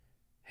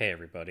Hey,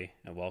 everybody,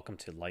 and welcome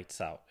to Lights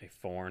Out, a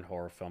foreign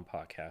horror film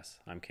podcast.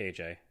 I'm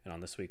KJ, and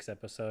on this week's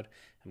episode,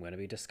 I'm going to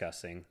be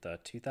discussing the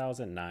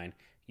 2009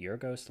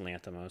 Yorgos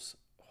Lanthimos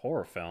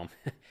horror film,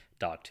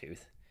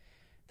 Dogtooth.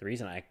 The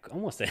reason I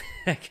almost,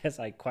 I guess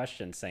I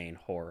questioned saying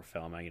horror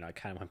film. I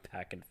kind of went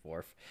back and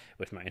forth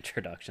with my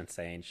introduction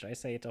saying, should I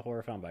say it's a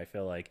horror film? But I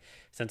feel like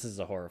since this is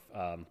a horror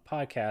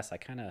podcast, I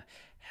kind of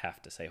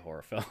have to say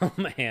horror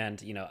film.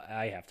 And,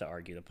 I have to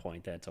argue the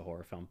point that it's a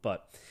horror film.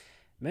 But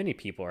many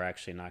people are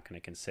actually not going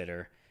to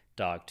consider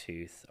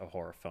Dogtooth a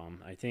horror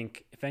film. I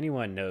think if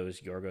anyone knows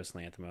Yorgos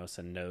Lanthimos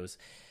and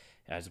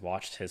has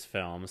watched his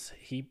films,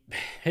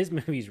 his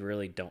movies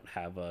really don't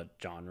have a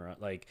genre,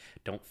 like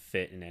don't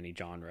fit in any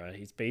genre.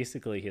 He's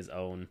basically his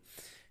own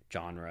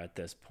genre at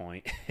this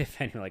point. If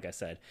anyone, like I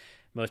said,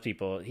 most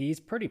people, he's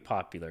pretty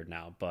popular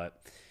now,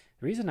 but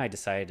the reason I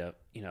decided to,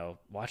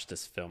 watch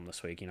this film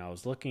this week, I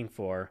was looking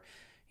for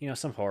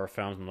some horror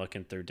films. I'm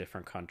looking through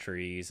different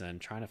countries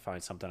and trying to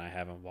find something I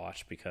haven't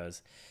watched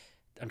because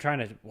I'm trying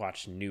to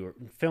watch newer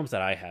films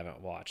that I haven't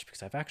watched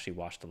because I've actually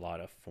watched a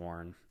lot of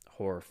foreign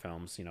horror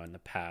films, in the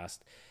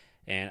past.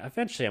 And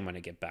eventually I'm going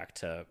to get back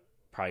to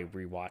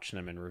probably rewatching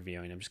them and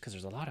reviewing them just because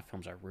there's a lot of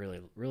films I really,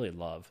 really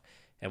love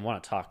and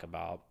want to talk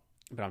about.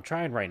 But I'm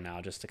trying right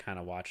now just to kind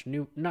of watch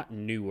not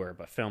newer,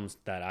 but films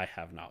that I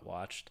have not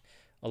watched,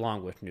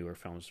 along with newer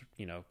films,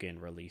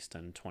 getting released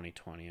in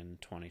 2020 and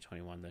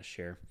 2021 this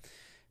year.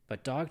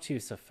 But Dogtooth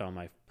is a film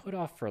I've put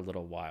off for a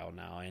little while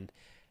now, and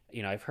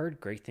I've heard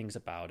great things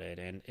about it.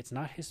 And it's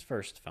not his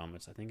first film; I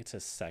think it's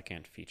his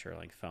second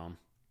feature-length film.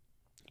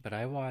 But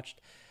I watched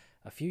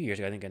a few years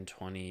ago. I think in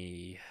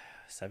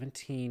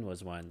 2017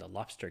 was when The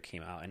Lobster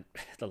came out, and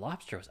The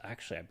Lobster was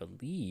actually, I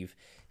believe,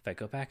 if I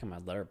go back in my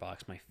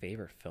letterbox, my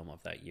favorite film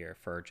of that year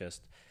for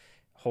just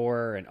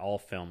horror and all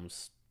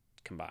films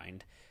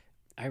combined.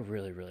 I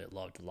really, really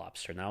loved The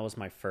Lobster, and that was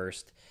my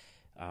first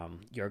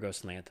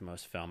Yorgos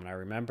Lanthimos film. And I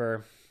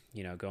remember,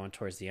 going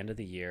towards the end of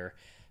the year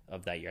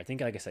of that year, I think,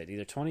 like I said,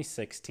 either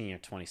 2016 or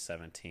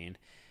 2017.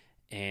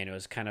 And it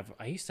was kind of,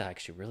 I used to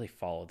actually really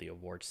follow the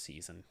awards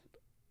season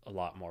a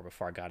lot more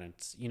before I got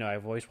into,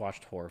 I've always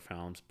watched horror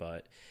films,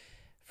 but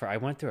I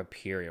went through a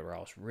period where I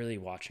was really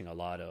watching a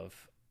lot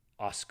of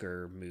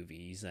Oscar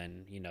movies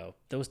and,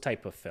 those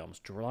type of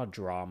films, a lot of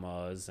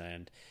dramas,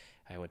 and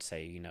I would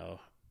say,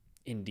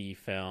 indie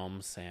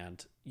films.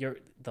 And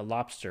The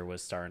Lobster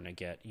was starting to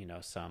get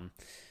some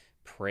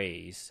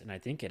praise, and I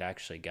think it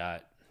actually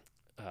got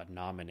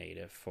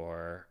nominated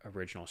for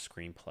original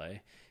screenplay.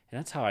 And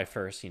that's how I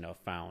first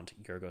found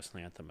Yorgos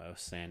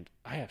Lanthimos, and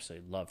I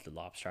absolutely loved The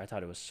Lobster. I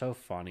thought it was so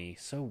funny,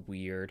 so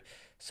weird,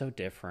 so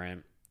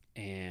different,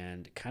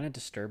 and kind of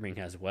disturbing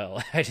as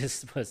well. I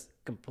just was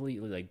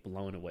completely like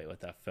blown away with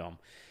that film.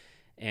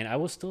 And I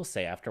will still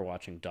say, after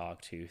watching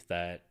Dogtooth,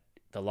 that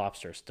The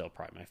Lobster is still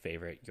probably my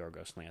favorite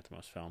Yorgos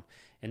Lanthimos film.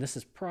 And this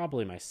is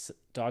probably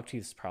Dogtooth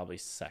is probably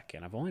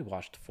second. I've only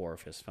watched 4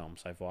 of his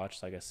films. I've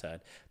watched, like I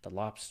said, The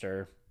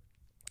Lobster.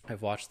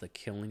 I've watched The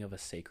Killing of a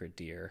Sacred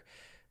Deer,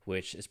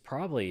 which is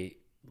probably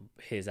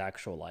his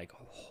actual, like,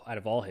 out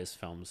of all his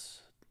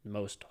films,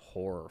 most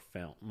horror,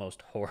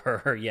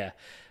 yeah,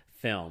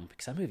 film,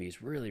 because that movie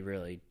is really,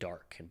 really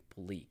dark and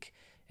bleak.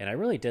 And I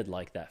really did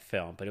like that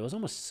film, but it was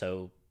almost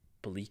so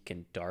bleak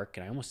and dark,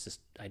 and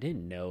I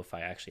didn't know if I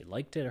actually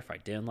liked it or if I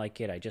didn't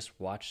like it. I just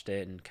watched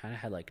it and kind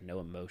of had like no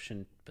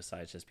emotion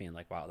besides just being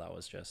like, wow, that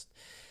was just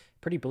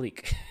pretty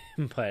bleak.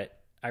 But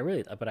I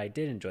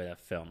did enjoy that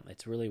film.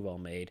 It's really well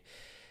made,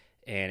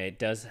 and it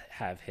does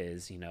have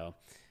his, if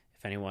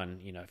anyone,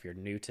 if you're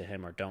new to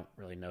him or don't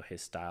really know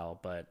his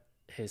style, but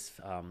his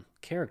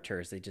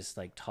characters, they just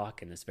like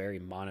talk in this very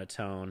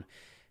monotone,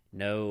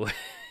 no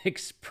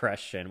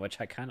expression, which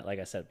I kind of, like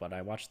I said, when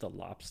I watched The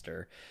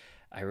Lobster,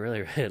 I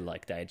really, really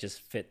liked that. It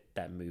just fit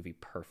that movie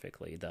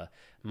perfectly. The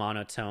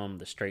monotone,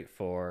 the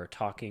straightforward,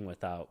 talking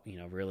without,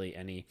 really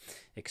any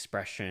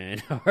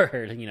expression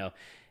or,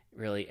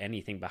 really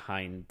anything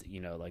behind,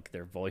 like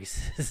their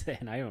voices.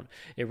 And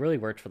it really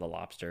worked for The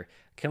Lobster.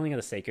 Killing of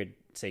the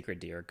Sacred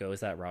Deer goes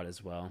that route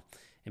as well.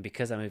 And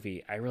because that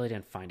movie, I really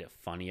didn't find it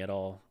funny at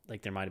all.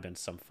 Like there might have been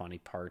some funny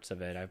parts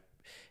of it. I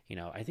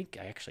think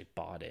I actually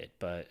bought it,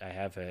 but I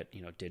have it,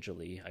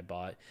 digitally. I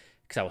bought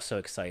because I was so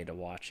excited to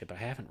watch it, but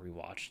I haven't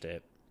rewatched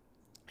it.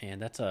 And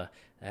that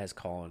has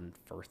Colin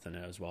Firth in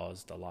it as well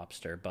as The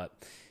Lobster.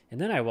 And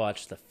then I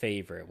watched The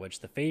Favorite, which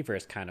The Favorite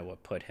is kind of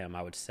what put him,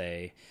 I would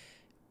say,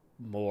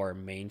 more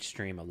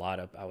mainstream. A lot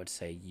of, I would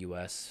say,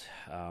 U.S.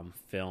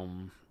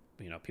 Film,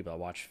 people that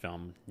watch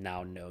film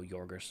now know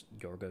Yorgos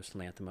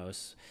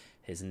Lanthimos,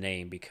 his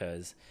name,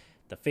 because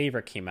The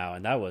Favorite came out,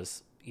 and that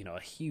was, a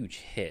huge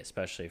hit,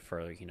 especially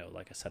for,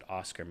 like I said,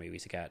 Oscar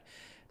movies. It got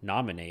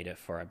nominated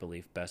for, I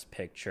believe, Best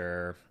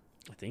Picture.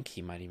 I think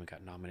he might even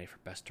got nominated for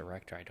Best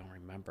Director. I don't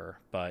remember.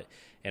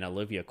 And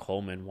Olivia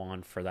Colman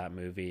won for that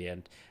movie.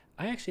 And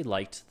I actually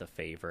liked The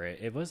Favorite.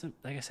 It wasn't,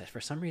 like I said, for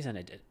some reason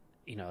it did,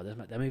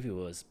 that movie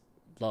was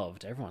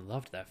loved. Everyone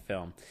loved that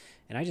film.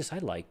 And I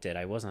liked it.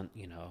 I wasn't,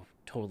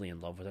 totally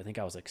in love with it. I think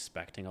I was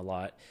expecting a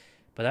lot.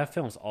 But that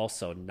film's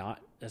also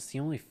not, that's the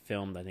only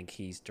film that I think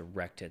he's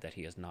directed that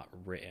he has not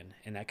written.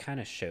 And that kind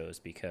of shows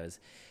because,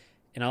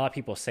 and a lot of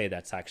people say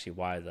that's actually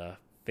why The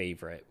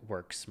Favorite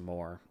works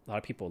more. A lot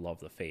of people love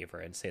The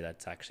Favorite and say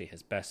that's actually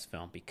his best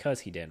film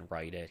because he didn't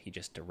write it. He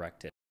just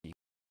directed, you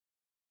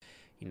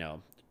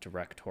know,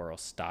 directorial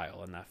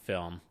style in that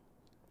film.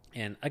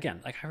 And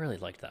again, like I really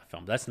liked that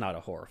film. That's not a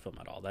horror film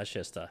at all. That's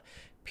just a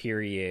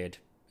period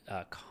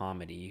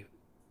comedy,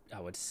 I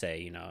would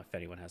say, you know, if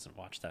anyone hasn't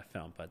watched that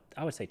film. But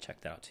I would say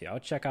check that out too. I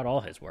would check out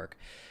all his work.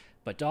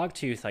 But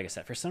Dogtooth, like I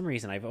said, for some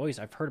reason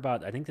I've heard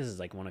about, I think this is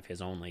like one of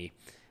his only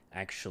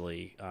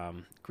actually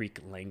Greek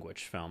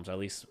language films, or at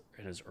least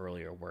in his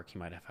earlier work. He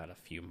might have had a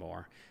few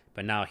more.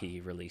 But now he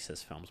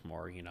releases films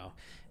more, you know,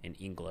 in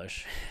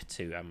English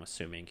too, I'm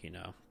assuming, you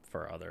know,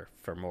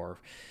 for more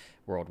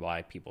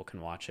worldwide people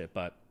can watch it.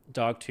 But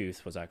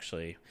Dogtooth was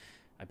actually,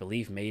 I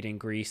believe, made in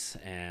Greece,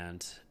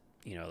 and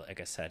you know, like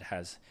I said,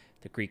 has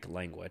the Greek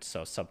language,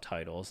 so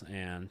subtitles.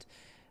 And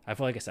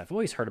like I said, I've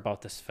always heard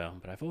about this film,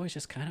 but I've always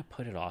just kind of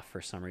put it off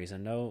for some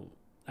reason. No,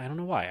 I don't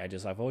know why.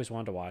 I've always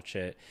wanted to watch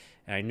it,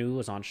 and I knew it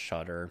was on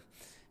Shudder,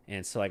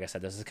 and so like I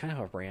said, this is kind of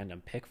a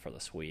random pick for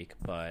this week,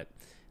 but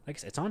like I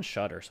said, it's on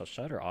Shudder, so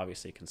Shudder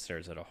obviously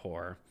considers it a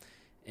horror.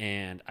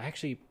 And I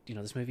actually, you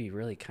know, this movie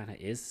really kind of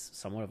is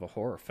somewhat of a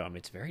horror film.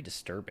 It's very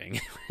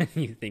disturbing when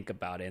you think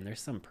about it. And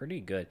there's some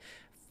pretty good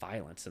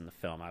violence in the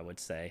film, I would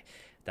say,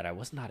 that I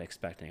was not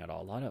expecting at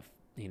all. A lot of,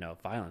 you know,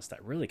 violence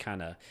that really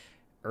kind of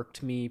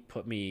irked me,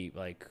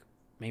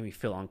 made me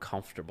feel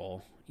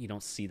uncomfortable. You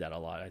don't see that a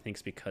lot. I think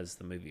it's because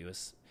the movie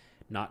was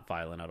not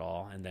violent at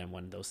all. And then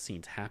when those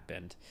scenes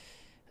happened,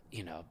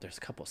 you know, there's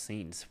a couple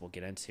scenes we'll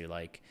get into,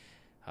 like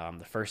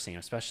the first scene,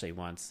 especially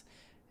once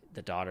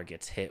the daughter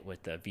gets hit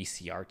with the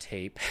VCR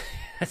tape.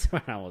 That's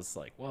when I was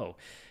like, whoa,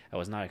 I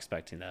was not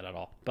expecting that at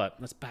all. But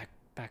let's back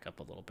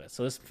up a little bit.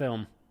 So this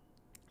film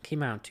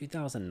came out in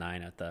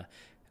 2009 at the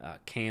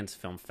Cannes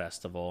Film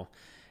Festival,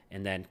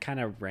 and then kind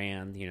of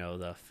ran, you know,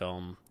 the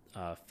film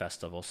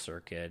festival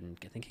circuit. And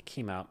I think it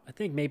came out, I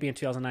think maybe in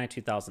 2009,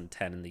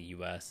 2010 in the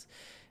US.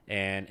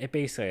 And it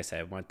basically, like I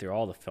said, went through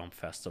all the film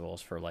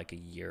festivals for like a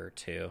year or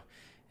two.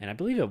 And I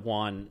believe it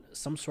won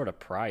some sort of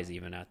prize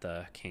even at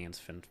the Cannes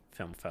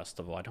Film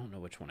Festival. I don't know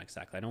which one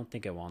exactly. I don't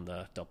think it won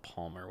the De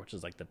Palma, which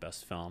is like the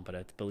best film, but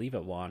I believe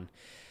it won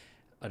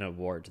an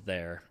award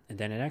there. And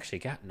then it actually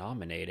got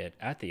nominated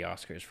at the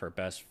Oscars for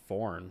Best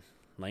Foreign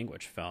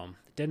Language Film.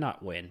 It did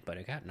not win, but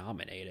it got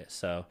nominated.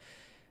 So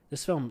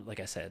this film, like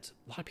I said,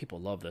 a lot of people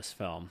love this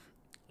film.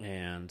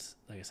 And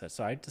like I said,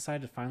 so I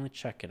decided to finally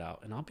check it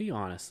out. And I'll be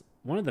honest,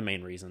 one of the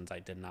main reasons I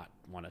did not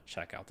want to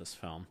check out this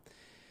film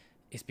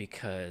is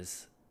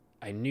because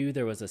I knew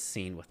there was a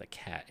scene with a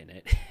cat in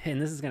it.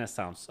 And this is going to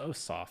sound so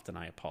soft, and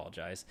I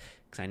apologize,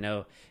 because I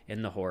know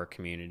in the horror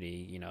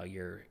community, you know,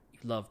 you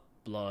love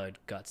blood,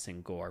 guts,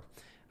 and gore.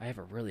 I have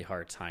a really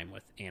hard time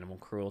with animal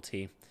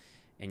cruelty,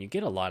 and you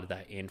get a lot of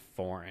that in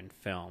foreign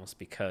films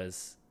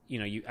because, you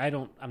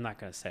know, I'm not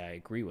going to say I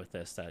agree with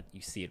this, that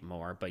you see it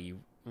more, but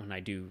when I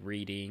do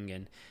reading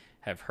and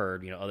have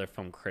heard, you know, other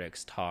film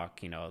critics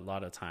talk, you know, a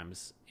lot of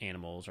times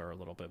animals are a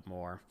little bit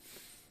more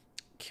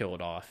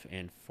killed off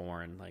in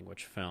foreign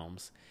language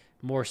films,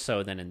 more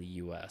so than in the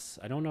US.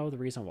 I don't know the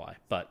reason why,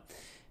 but,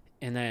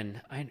 and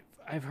then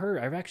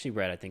I've actually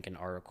read, I think, an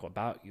article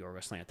about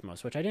Yorgos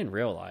Lanthimos, which I didn't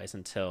realize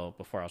until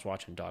before I was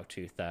watching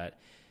Dogtooth, that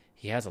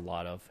he has a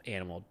lot of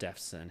animal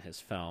deaths in his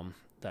film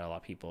that a lot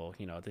of people,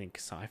 you know, think,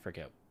 so I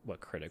forget what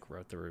critic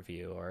wrote the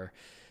review or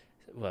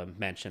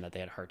mentioned that they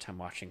had a hard time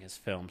watching his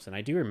films. And I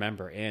do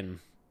remember in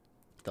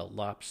The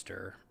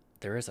Lobster,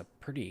 there is a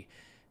pretty,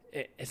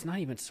 it's not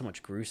even so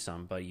much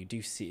gruesome, but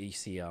you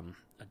see a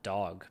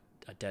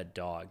dead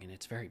dog, and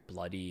it's very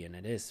bloody, and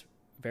and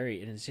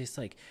it's just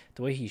like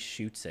the way he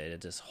shoots it,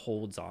 it just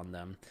holds on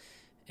them,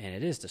 and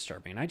it is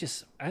disturbing. And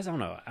I don't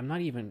know, I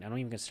don't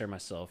even consider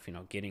myself, you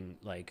know, getting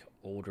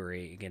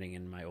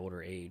in my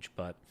older age,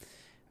 but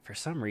for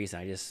some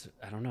reason,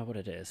 I don't know what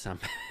it is. I'm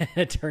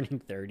turning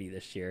 30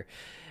 this year,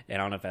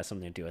 and I don't know if it has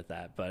something to do with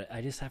that, but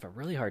I just have a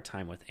really hard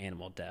time with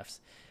animal deaths.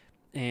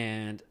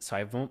 And so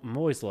I'm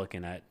always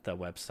looking at the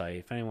website.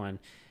 If anyone,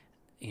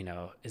 you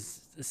know, is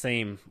the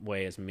same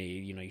way as me,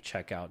 you know, you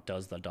check out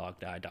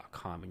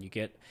doesthedogdie.com, and you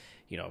get,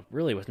 you know,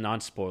 really with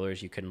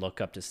non-spoilers, you can look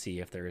up to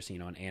see if there's, you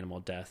know, an animal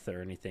death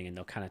or anything, and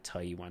they'll kind of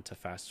tell you when to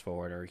fast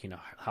forward or, you know,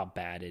 how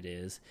bad it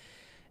is.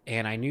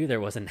 And I knew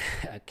there wasn't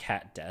a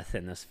cat death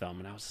in this film,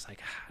 and I was just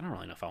like, I don't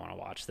really know if I want to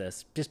watch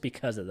this. Just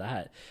because of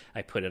that,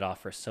 I put it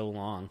off for so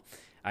long.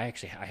 I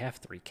have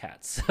 3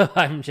 cats, so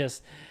I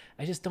just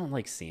don't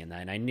like seeing that.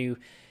 And I knew,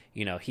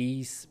 you know,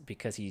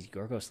 because he's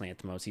Yorgos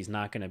Lanthimos, he's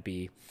not going to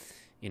be,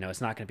 you know,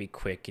 it's not going to be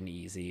quick and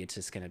easy. It's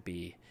just going to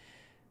be,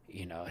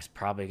 you know, it's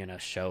probably going to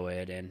show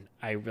it. And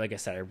like I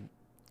said,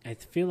 I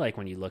feel like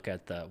when you look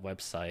at the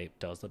website,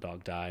 Does the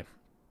Dog Die?,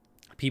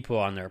 people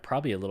on there are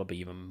probably a little bit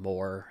even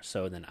more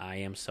so than I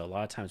am. So a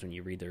lot of times when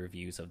you read the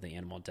reviews of the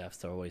animal deaths,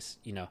 they're always,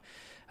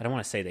 I don't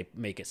want to say they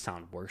make it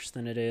sound worse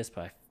than it is,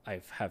 but I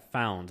have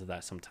found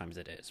that sometimes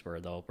it is, where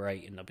they'll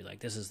write and they'll be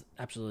like, this is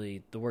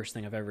absolutely the worst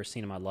thing I've ever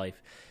seen in my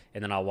life.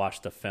 And then I'll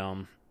watch the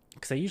film,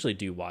 because I usually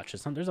do watch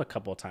it. There's a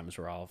couple of times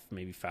where I'll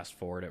maybe fast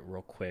forward it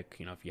real quick,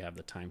 if you have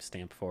the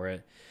timestamp for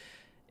it.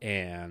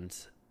 And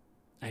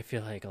I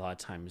feel like a lot of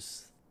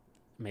times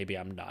maybe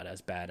I'm not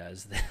as bad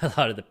as a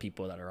lot of the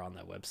people that are on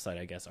that website,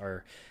 I guess,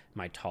 or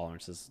my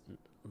tolerance is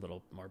a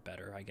little more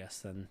better, I guess,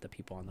 than the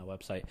people on the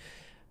website.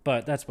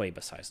 But that's way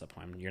besides the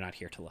point. You're not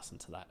here to listen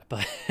to that.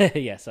 But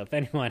yeah, so if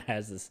anyone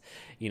has this,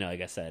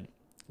 like I said,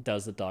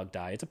 does the dog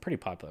die? It's a pretty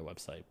popular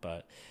website,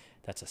 but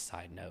that's a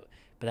side note.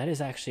 But that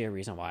is actually a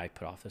reason why I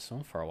put off this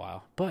film for a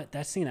while. But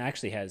that scene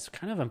actually has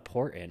kind of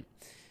important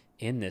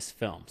in this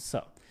film.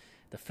 So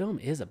the film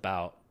is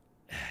about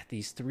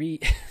these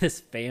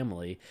this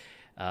family,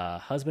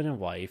 husband and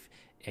wife,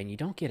 and you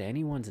don't get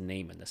anyone's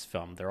name in this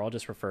film. They're all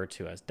just referred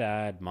to as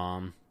dad,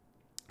 mom.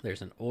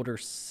 There's an older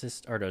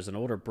sister, or there's an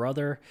older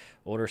brother,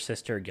 older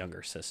sister,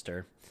 younger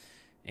sister,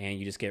 and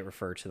you just get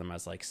referred to them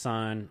as like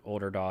son,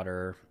 older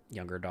daughter,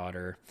 younger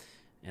daughter,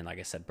 and like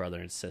I said, brother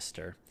and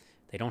sister.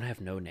 They don't have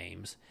no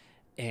names,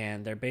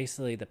 and they're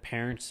basically, the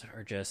parents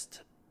are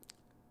just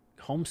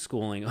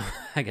homeschooling.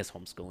 I guess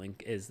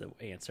homeschooling is the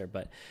answer,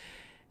 but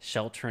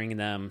sheltering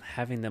them,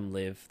 having them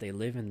live. They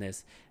live in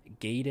this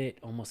gated,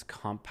 almost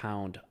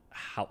compound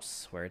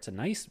house, where it's a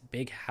nice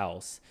big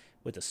house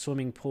with a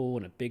swimming pool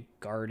and a big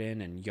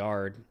garden and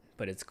yard,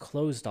 but it's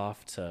closed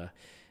off to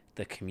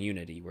the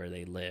community where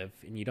they live.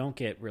 And you don't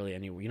get really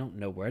you don't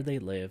know where they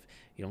live.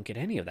 You don't get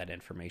any of that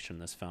information in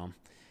this film.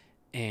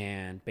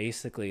 And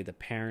basically the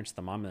parents,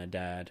 the mom and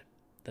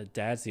the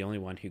dad's the only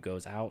one who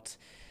goes out.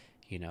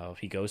 He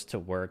goes to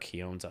work,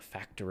 he owns a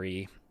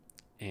factory,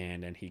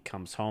 and then he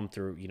comes home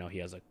through, he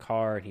has a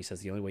car, and he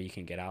says the only way you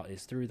can get out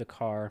is through the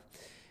car.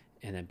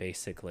 And then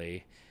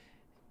basically,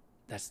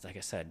 that's, like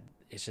I said,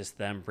 it's just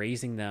them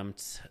raising them,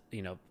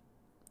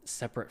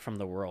 separate from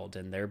the world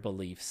and their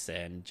beliefs,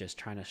 and just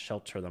trying to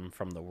shelter them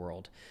from the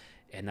world.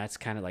 And that's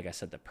kind of, like I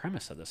said, the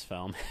premise of this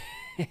film.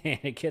 And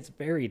it gets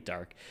very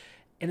dark.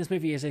 And this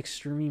movie is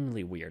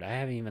extremely weird. I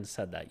haven't even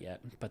said that yet,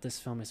 but this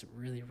film is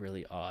really,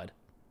 really odd.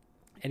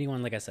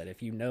 Anyone, like I said,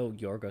 if you know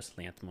Yorgos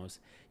Lanthimos,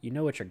 you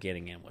know what you're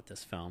getting in with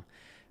this film.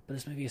 But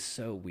this movie is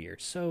so weird,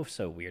 so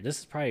weird. This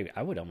is probably,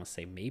 I would almost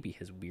say, maybe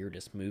his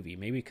weirdest movie.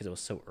 Maybe because it was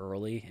so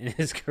early in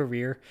his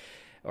career,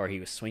 or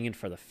he was swinging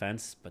for the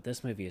fence. But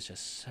this movie is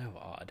just so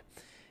odd.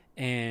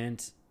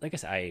 And like I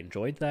said, I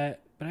enjoyed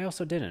that, but I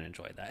also didn't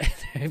enjoy that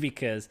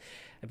because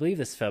I believe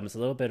this film is a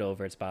little bit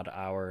over. It's about an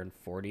hour and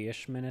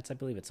 40-ish minutes. I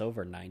believe it's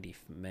over 90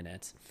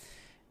 minutes.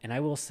 And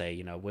I will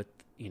say, with,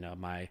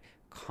 my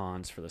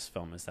cons for this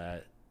film is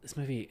that this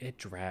movie, it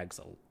drags.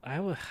 I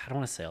don't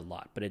want to say a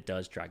lot, but it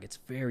does drag. It's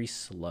very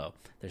slow.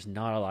 There's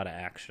not a lot of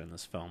action in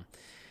this film.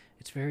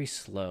 It's very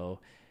slow.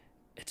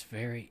 It's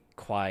very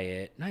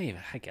quiet. Not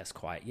even, I guess,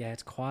 quiet. Yeah,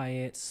 it's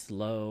quiet,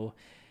 slow,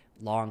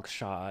 long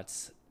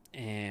shots.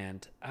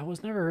 And I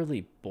was never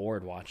really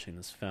bored watching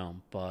this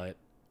film, but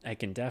I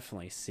can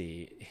definitely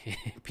see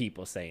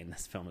people saying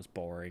this film is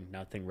boring.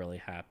 Nothing really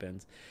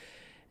happens.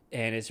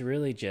 And it's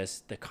really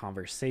just the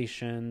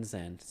conversations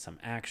and some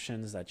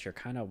actions that you're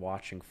kind of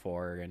watching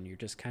for, and you're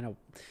just kind of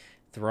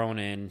thrown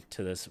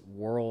into this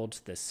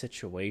world, this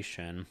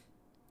situation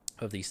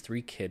of these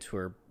three kids who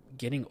are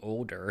getting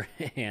older,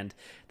 and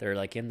they're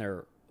like in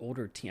their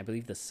older teen. I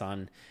believe the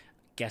son,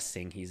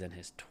 guessing he's in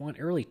his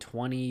early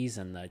 20s,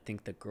 and I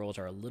think the girls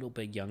are a little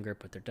bit younger,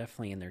 but they're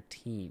definitely in their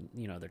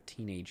their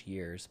teenage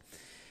years,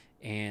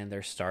 and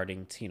they're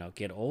starting to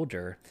get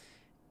older.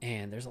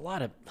 And there's a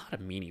lot of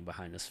meaning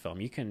behind this film.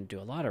 You can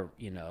do a lot of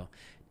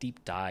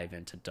deep dive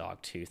into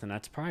Dogtooth, and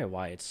that's probably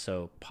why it's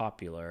so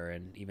popular.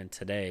 And even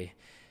today,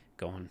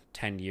 going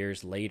 10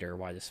 years later,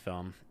 why this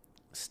film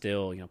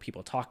still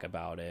people talk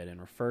about it and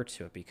refer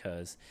to it,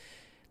 because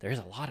there's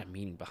a lot of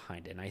meaning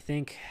behind it. And I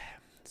think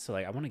so.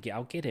 Like,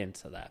 I'll get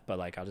into that, but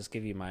I'll just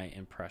give you my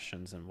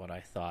impressions and what I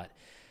thought.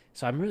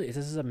 So this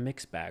is a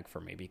mixed bag for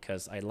me,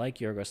 because I like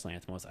Yorgos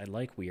Lanthimos, I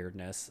like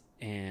weirdness,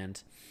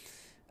 and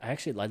I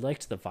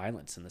liked the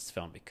violence in this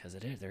film, because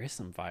there is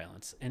some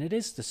violence, and it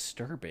is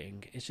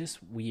disturbing. It's just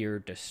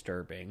weird,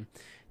 disturbing.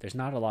 There's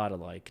not a lot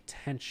of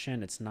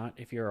tension. It's not,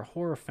 if you're a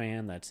horror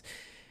fan that's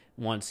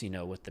once,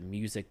 with the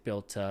music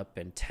built up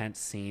and tense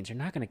scenes, you're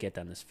not going to get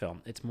that in this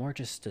film. It's more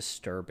just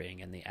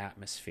disturbing, and the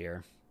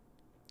atmosphere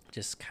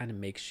just kind of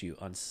makes you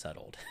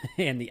unsettled.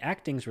 And the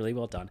acting's really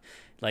well done.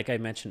 Like I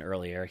mentioned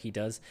earlier, he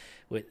does,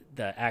 with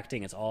the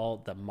acting, it's all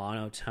the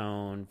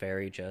monotone,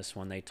 very just,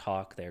 when they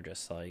talk, they're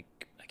just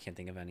like, I can't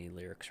think of any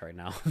lyrics right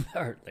now,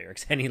 or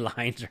any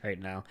lines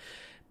right now,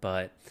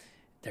 but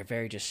they're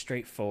very just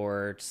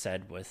straightforward,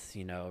 said with,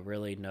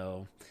 really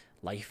no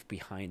life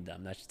behind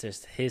them. That's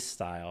just his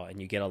style.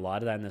 And you get a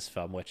lot of that in this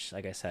film, which,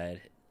 like I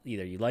said,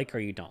 either you like or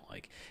you don't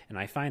like. And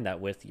I find that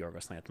with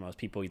Yorgos Lanthimos,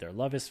 people either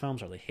love his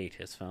films or they hate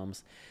his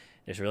films.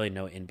 There's really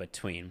no in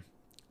between.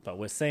 But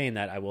with saying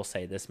that, I will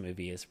say this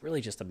movie is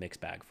really just a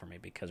mixed bag for me,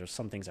 because there's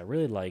some things I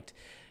really liked,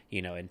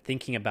 and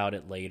thinking about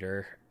it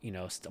later,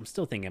 I'm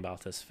still thinking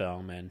about this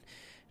film and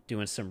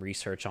doing some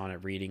research on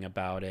it, reading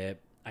about it.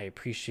 I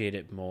appreciate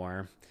it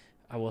more.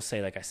 I will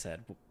say, like I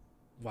said,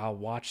 while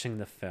watching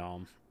the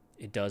film,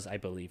 it does, I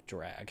believe,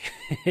 drag.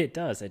 It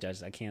does. It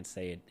does. I can't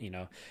say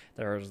it.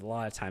 There was a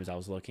lot of times I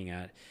was looking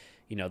at,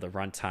 the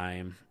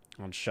runtime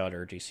on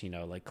Shudder, just,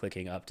 like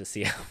clicking up to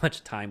see how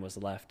much time was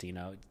left.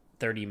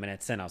 30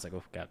 minutes in, I was like,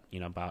 oh, got,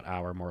 about an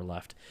hour more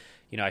left.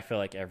 I feel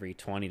like every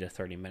 20 to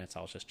 30 minutes,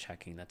 I was just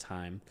checking the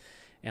time.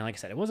 And like I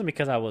said, it wasn't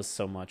because I was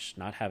so much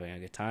not having a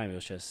good time. It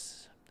was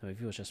just, the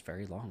movie was just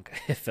very long.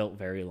 It felt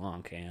very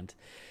long. And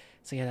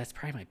so, yeah, that's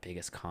probably my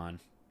biggest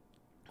con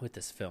with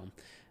this film.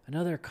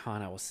 Another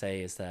con I will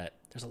say is that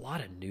there's a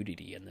lot of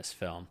nudity in this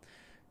film.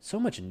 So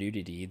much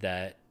nudity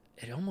that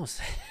it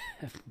almost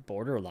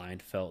borderline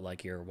felt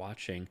like you're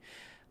watching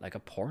like a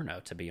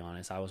porno, to be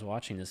honest. I was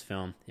watching this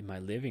film in my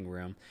living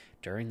room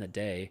during the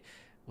day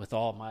with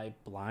all my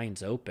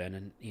blinds open,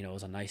 and it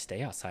was a nice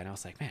day outside, and I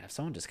was like, man, if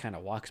someone just kind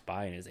of walks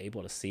by and is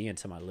able to see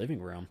into my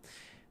living room,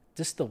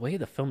 just the way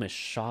the film is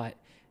shot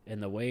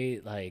and the way,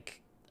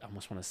 like, I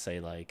almost want to say,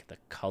 like, the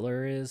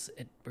color is,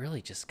 it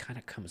really just kind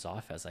of comes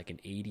off as like an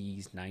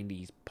 80s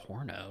 90s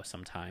porno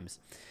sometimes.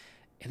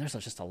 And there's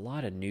just a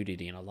lot of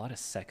nudity and a lot of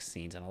sex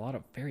scenes and a lot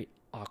of very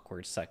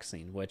awkward sex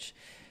scene, which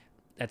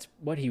that's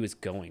what he was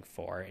going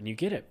for, and you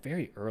get it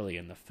very early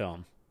in the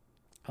film.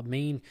 A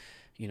main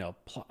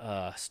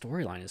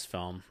storyline in this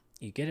film,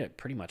 you get it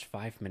pretty much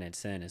 5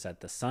 minutes in, is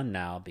that the son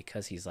now,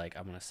 because he's like,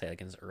 I'm going to say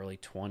like in his early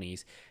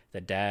 20s,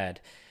 the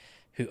dad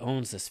who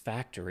owns this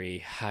factory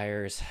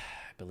hires,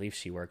 I believe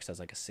she works as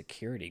like a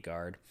security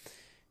guard.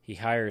 He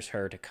hires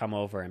her to come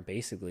over and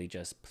basically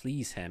just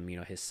please him,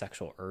 his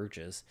sexual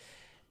urges.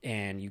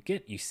 And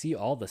you see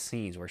all the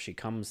scenes where she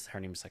comes,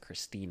 her name's like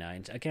Christina,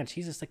 and again,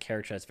 she's just a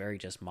character that's very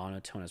just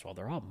monotone as well.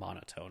 They're all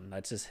monotone.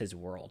 That's just his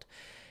world.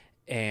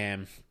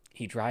 And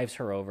he drives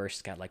her over.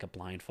 She's got like a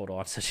blindfold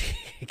on so she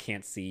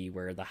can't see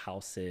where the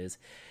house is.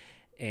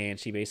 And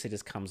she basically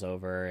just comes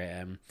over,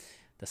 and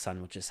the son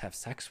will just have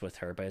sex with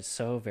her. But it's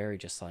so very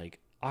just like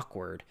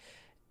awkward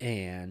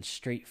and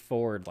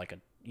straightforward, like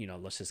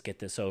let's just get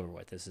this over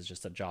with. This is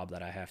just a job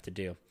that I have to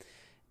do.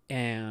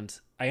 And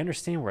I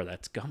understand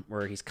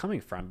where he's coming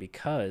from,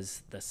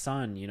 because the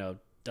son,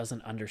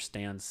 doesn't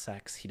understand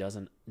sex. He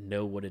doesn't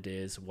know what it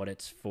is, what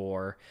it's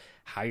for,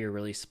 how you're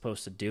really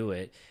supposed to do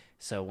it.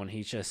 So when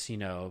he's just,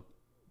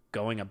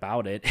 going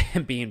about it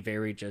and being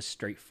very just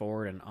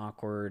straightforward and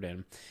awkward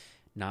and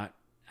not,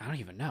 I don't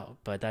even know,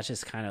 but that's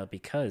just kind of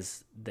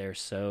because they're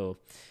so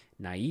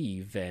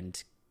naive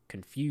and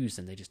confused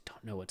and they just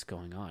don't know what's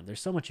going on.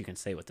 There's so much you can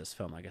say with this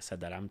film, like I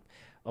said, that I'm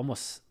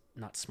almost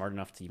not smart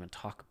enough to even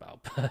talk about.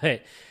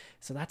 But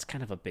so that's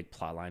kind of a big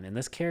plot line. And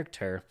this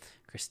character,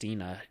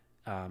 Christina,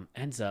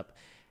 ends up,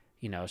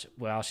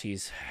 while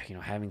she's,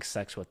 having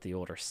sex with the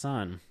older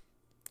son,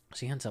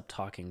 she ends up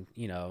talking,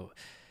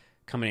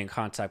 coming in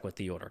contact with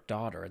the older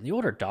daughter. And the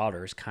older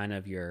daughter is kind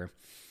of your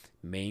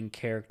main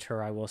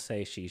character, I will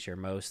say. She's your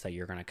most that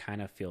you're going to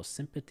kind of feel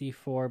sympathy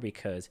for,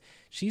 because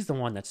she's the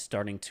one that's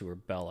starting to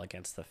rebel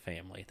against the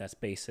family. That's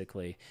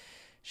basically,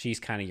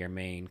 she's kind of your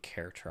main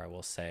character, I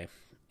will say.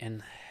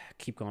 And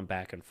keep going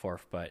back and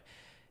forth, but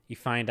you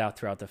find out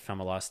throughout the film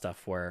a lot of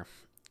stuff where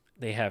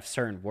they have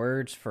certain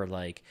words for,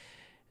 like,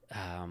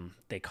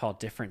 they call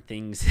different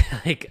things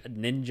like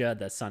ninja.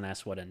 The son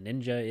asks what a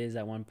ninja is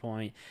at one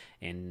point,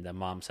 and the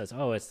mom says,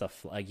 oh, it's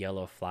a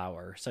yellow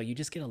flower. So you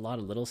just get a lot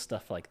of little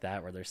stuff like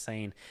that where they're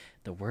saying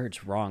the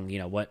words wrong.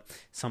 What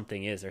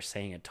something is, they're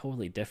saying it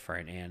totally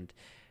different, and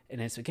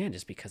it's, again,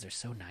 just because they're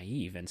so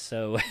naive, and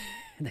so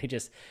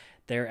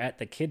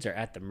the kids are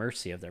at the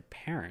mercy of their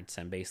parents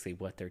and basically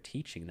what they're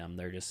teaching them.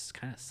 They're just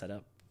kind of set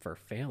up for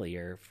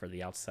failure for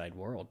the outside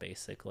world,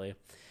 basically.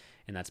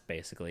 And that's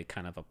basically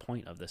kind of a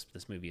point of this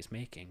movie is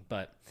making.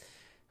 But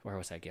where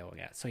was I going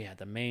at? So yeah,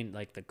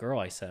 the girl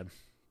I said,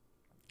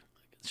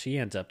 she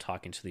ends up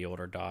talking to the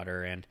older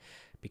daughter, and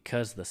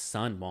because the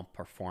son won't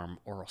perform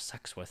oral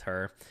sex with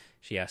her,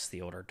 she asks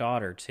the older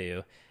daughter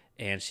to,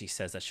 and she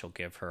says that she'll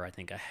give her, I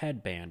think, a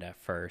headband at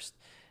first.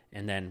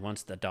 And then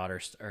once the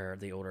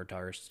older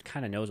daughter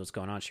kind of knows what's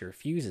going on, she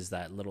refuses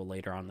that. A little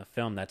later on in the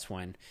film, that's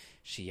when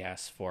she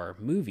asks for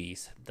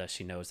movies, that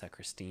she knows that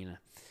Christina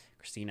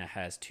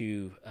has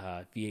two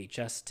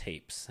VHS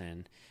tapes,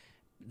 and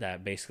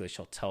that basically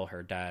she'll tell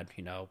her dad,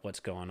 what's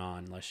going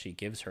on unless she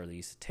gives her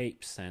these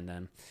tapes. And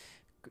then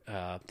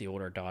the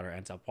older daughter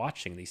ends up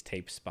watching these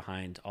tapes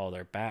behind all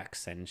their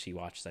backs, and she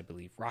watches, I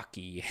believe,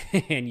 Rocky.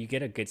 And you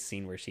get a good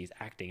scene where she's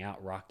acting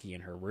out Rocky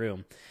in her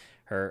room,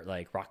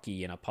 like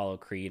Rocky and Apollo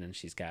Creed, and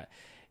she's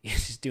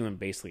doing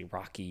basically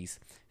Rocky's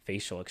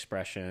facial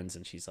expressions,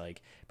 and she's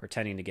like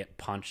pretending to get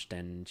punched,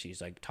 and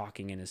she's like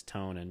talking in his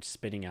tone and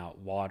spitting out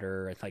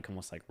water, like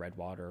almost like red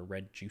water or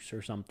red juice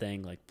or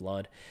something, like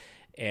blood.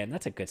 And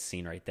that's a good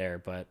scene right there.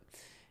 But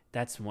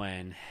that's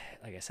when,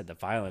 like I said, the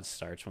violence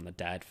starts, when the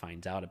dad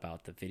finds out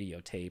about the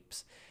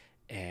videotapes.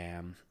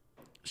 And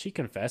she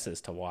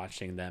confesses to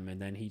watching them,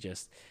 and then he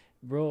just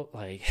real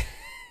like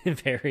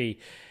very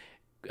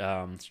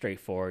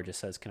straightforward just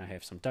says, "Can I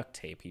have some duct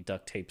tape?" He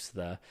duct tapes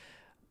the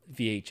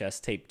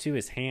VHS tape to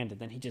his hand, and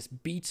then he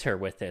just beats her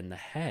with it in the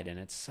head, and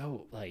it's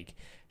so like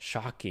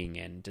shocking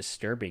and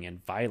disturbing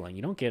and violent.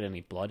 You don't get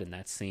any blood in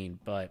that scene,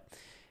 but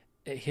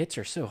it hits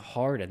her so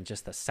hard, and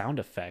just the sound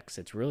effects,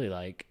 it's really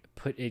like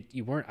put it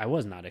you weren't I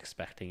was not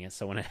expecting it,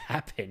 so when it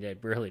happened, it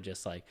really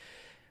just like,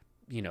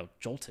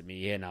 jolted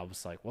me in. I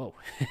was like, whoa.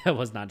 I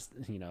was not,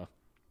 I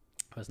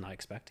was not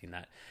expecting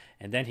that.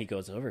 And then he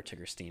goes over to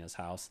Christina's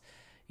house,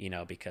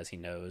 because he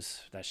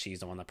knows that she's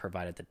the one that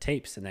provided the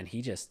tapes. And then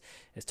he just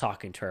is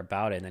talking to her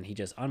about it. And then he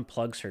just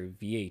unplugs her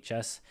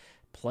VHS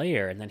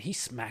player, and then he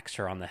smacks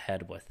her on the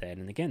head with it.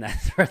 And again,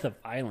 that's where the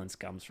violence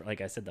comes from. Like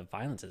I said, the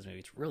violence in this movie,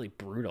 it's really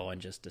brutal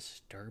and just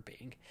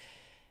disturbing.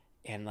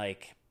 And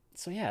like,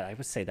 so yeah, I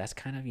would say that's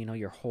kind of,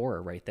 your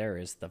horror right there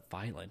is the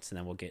violence. And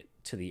then we'll get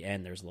to the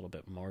end. There's a little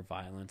bit more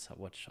violence,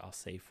 which I'll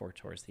save for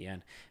towards the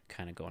end,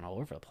 kind of going all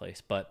over the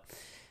place. But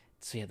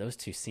so yeah, those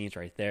two scenes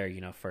right there,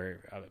 for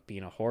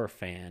being a horror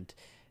fan,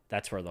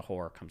 that's where the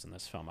horror comes in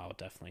this film, I would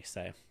definitely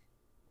say.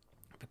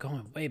 But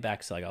going way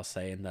back, so like I'll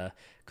say in the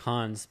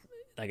cons,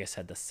 like I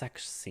said, the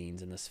sex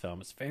scenes in this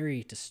film, it's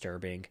very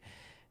disturbing,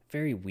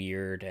 very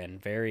weird, and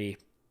very,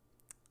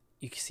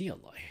 you can see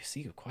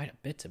quite a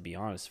bit, to be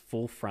honest.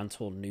 Full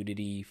frontal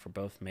nudity for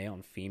both male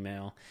and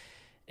female.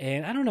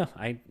 And I don't know.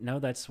 I know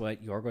that's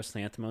what Yorgos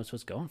Lanthimos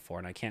was going for,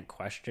 and I can't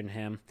question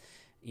him.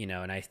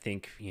 And I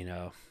think,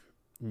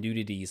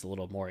 nudity is a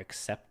little more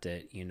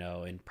accepted,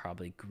 in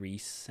probably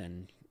Greece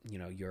and,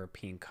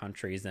 European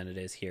countries than it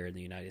is here in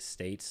the United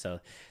States. So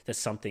that's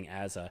something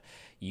as a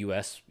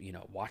U.S.,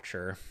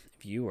 watcher,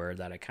 viewer,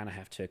 that I kind of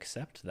have to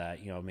accept that,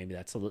 maybe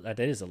that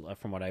is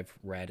from what I've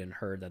read and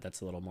heard, that's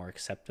a little more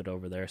accepted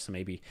over there. So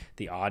maybe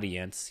the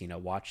audience,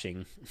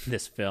 watching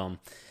this film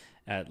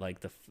at like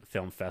the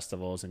film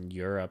festivals in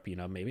Europe,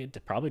 maybe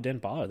it probably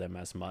didn't bother them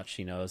as much,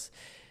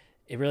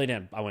 it really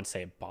didn't. I wouldn't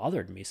say it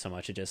bothered me so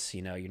much. It just,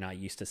 you're not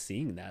used to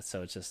seeing that.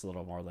 So it's just a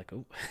little more like,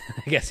 oh,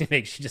 I guess it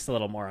makes you just a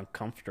little more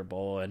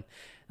uncomfortable. And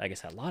like I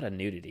said, a lot of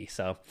nudity.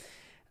 So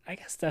I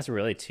guess that's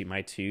really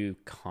my two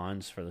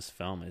cons for this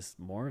film is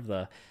more of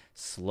the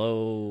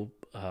slow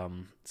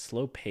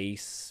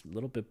pace, a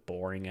little bit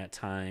boring at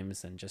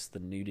times, and just the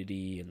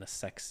nudity and the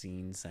sex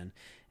scenes. And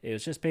it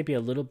was just maybe a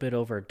little bit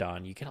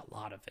overdone. You get a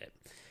lot of it.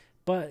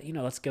 But,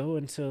 let's go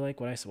into like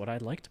what I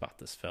liked about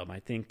this film.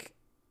 I think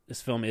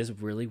this film is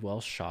really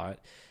well shot,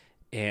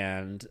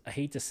 and I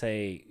hate to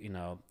say,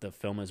 the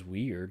film is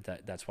weird.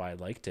 That's why I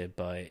liked it,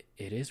 but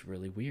it is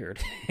really weird.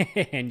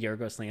 And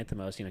Yorgos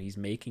Lanthimos, he's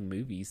making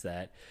movies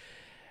that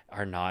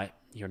are not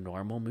your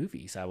normal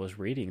movies. I was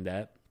reading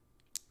that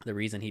the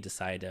reason he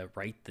decided to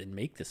write and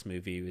make this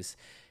movie was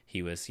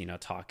he was,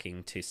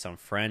 talking to some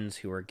friends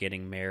who were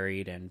getting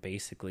married, and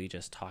basically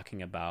just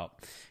talking about,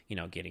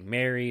 getting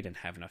married and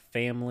having a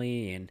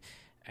family. And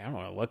I don't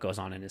know what goes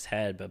on in his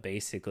head, but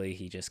basically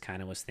he just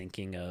kind of was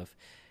thinking of,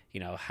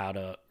 how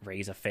to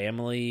raise a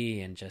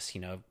family, and just,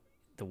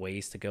 the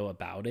ways to go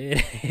about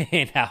it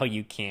and how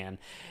you can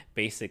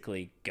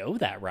basically go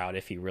that route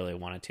if you really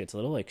wanted to. It's a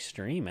little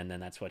extreme. And then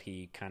that's what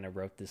he kind of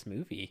wrote this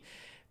movie.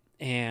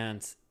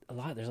 And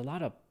there's a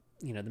lot of,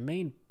 the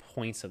main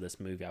points of this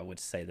movie, I would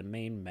say, the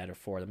main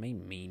metaphor, the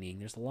main meaning,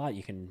 there's a lot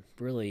you can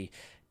really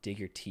dig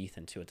your teeth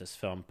into with this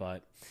film.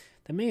 But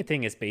the main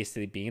thing is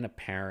basically being a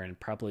parent,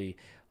 probably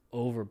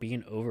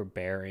being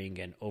overbearing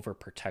and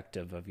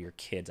overprotective of your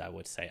kids. I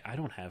would say, I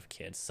don't have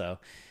kids, so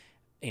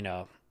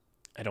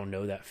I don't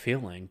know that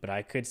feeling, but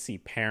I could see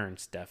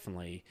parents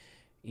definitely,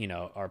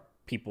 are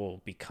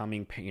people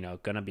becoming,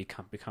 gonna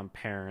become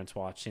parents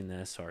watching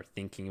this, or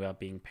thinking about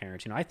being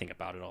parents. I think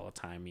about it all the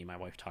time. Me and my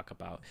wife talk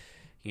about,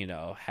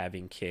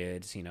 having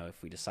kids,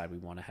 if we decide we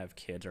want to have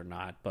kids or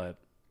not. But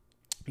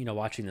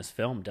watching this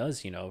film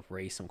does,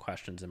 raise some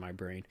questions in my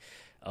brain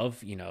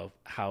of,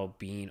 how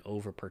being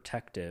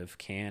overprotective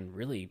can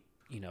really,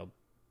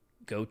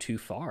 go too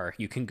far.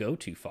 You can go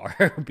too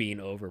far being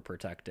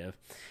overprotective.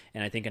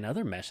 And I think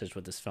another message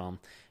with this film,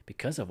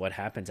 because of what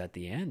happens at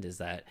the end, is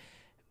that,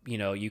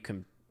 you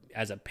can,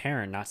 as a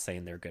parent, not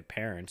saying they're good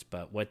parents,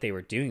 but what they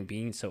were doing,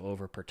 being so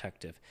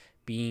overprotective,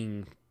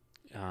 being,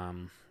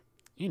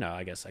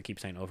 I guess I keep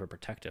saying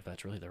overprotective,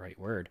 that's really the right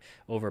word,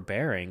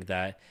 overbearing,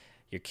 that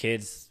your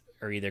kids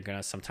are either going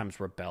to sometimes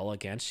rebel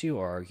against you,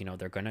 or,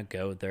 they're going to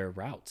go their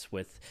routes,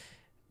 with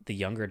the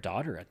younger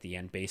daughter at the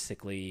end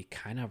basically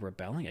kind of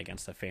rebelling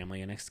against the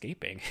family and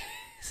escaping.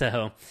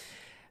 So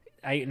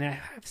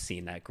I've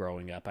seen that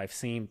growing up. I've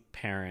seen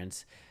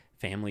parents,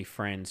 family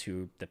friends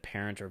who the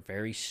parents are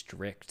very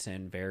strict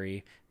and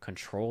very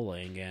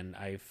controlling, and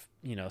I've,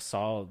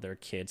 saw their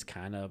kids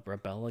kind of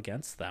rebel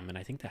against them. And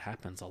I think that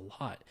happens a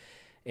lot.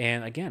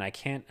 And again,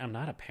 I'm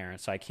not a parent,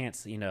 so I can't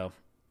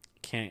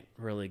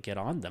really get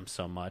on them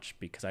so much,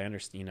 because I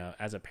understand,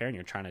 as a parent,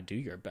 you're trying to do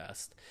your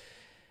best,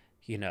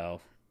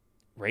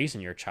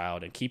 raising your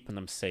child and keeping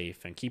them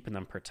safe and keeping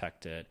them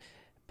protected.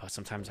 But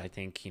sometimes I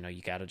think,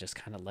 you got to just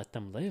kind of let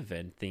them live,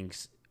 and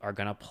things are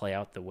going to play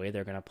out the way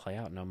they're going to play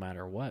out no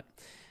matter what.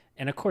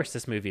 And of course,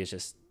 this movie is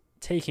just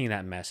taking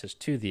that message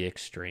to the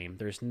extreme.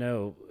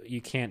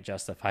 You can't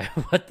justify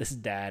what this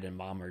dad and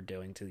mom are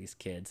doing to these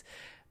kids.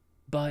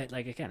 But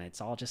like, again,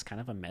 it's all just kind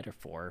of a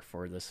metaphor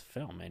for this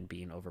film and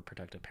being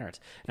overprotective parents.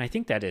 And I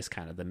think that is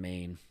kind of the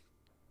main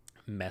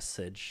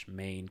message,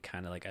 main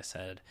kind of, like I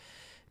said,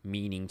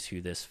 meaning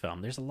to this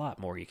film. There's a lot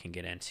more you can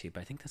get into,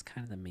 but I think that's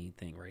kind of the main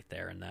thing right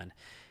there.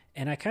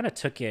 And I kind of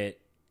took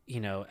it,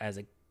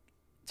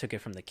 took it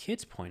from the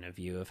kids' point of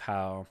view of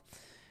how,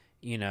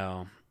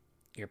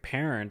 your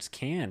parents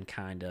can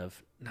kind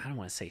of, I don't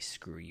want to say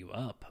screw you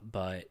up,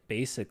 but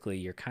basically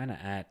you're kind of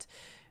at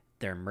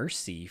their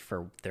mercy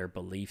for their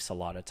beliefs a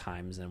lot of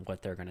times and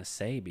what they're going to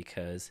say,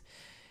 because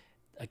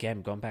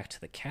again, going back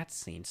to the cat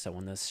scene. So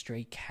when the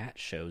stray cat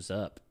shows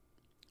up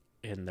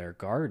in their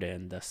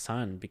garden, the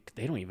son,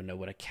 they don't even know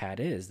what a cat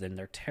is. Then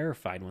they're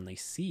terrified when they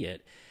see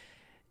it.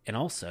 And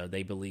also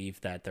they believe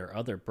that their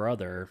other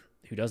brother,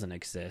 who doesn't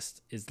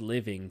exist,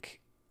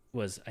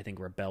 was, I think,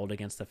 rebelled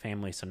against the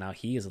family. So now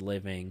he is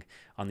living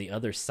on the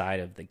other side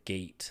of the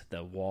gate,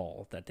 the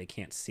wall that they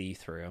can't see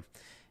through.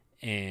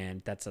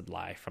 And that's a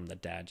lie from the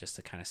dad just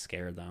to kind of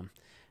scare them.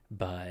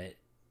 But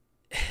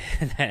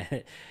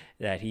I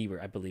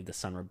believe the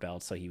son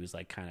rebelled. So he was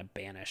like kind of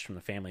banished from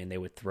the family, and they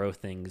would throw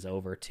things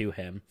over to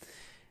him,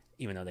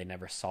 even though they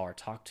never saw or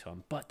talked to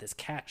him. But this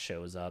cat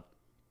shows up,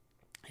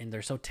 and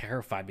they're so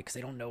terrified because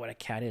they don't know what a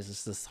cat is.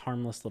 It's this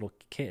harmless little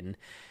kitten.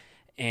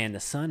 And the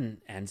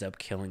son ends up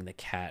killing the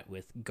cat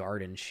with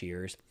garden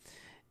shears.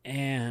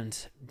 And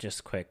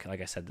just quick,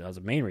 like I said, that was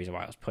the main reason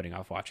why I was putting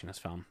off watching this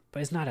film.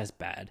 But it's not as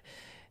bad.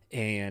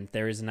 And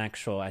there is an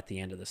actual, at the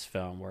end of this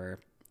film, where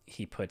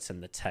he puts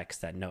in the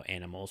text that no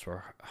animals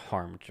were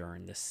harmed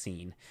during this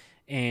scene.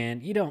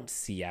 And you don't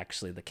see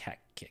actually the cat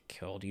get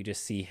killed. You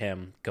just see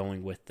him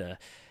going with the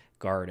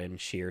garden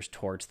shears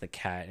towards the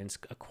cat, and it's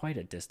quite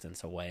a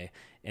distance away,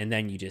 and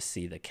then you just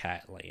see the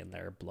cat laying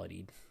there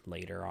bloodied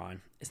later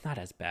on. It's not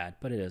as bad,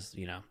 but it is,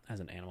 as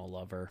an animal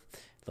lover, a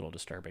little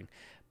disturbing.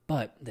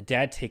 But the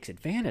dad takes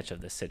advantage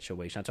of this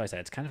situation. That's why I said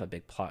it's kind of a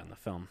big plot in the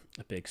film,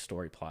 a big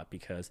story plot,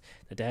 because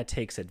the dad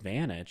takes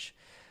advantage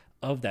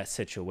of that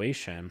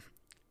situation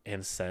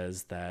and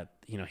says that,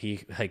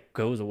 he like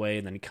goes away,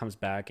 and then he comes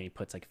back and he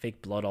puts like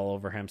fake blood all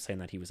over him, saying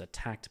that he was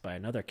attacked by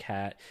another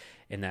cat,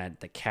 and that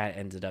the cat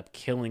ended up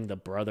killing the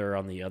brother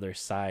on the other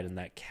side, and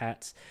that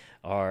cats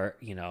are,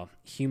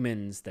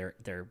 humans, their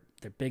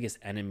biggest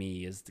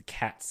enemy is the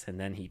cats. And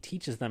then he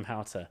teaches them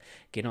how to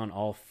get on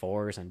all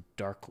fours and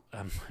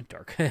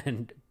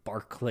and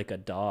bark like a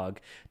dog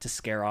to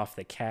scare off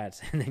the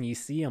cats. And then you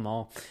see them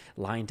all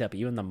lined up,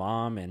 even the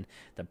mom and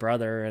the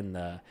brother and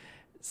the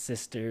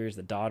sisters,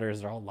 the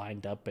daughters are all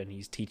lined up, and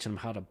he's teaching them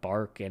how to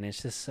bark. And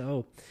it's just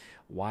so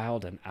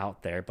wild and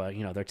out there, but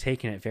they're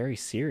taking it very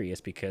serious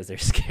because they're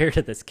scared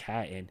of this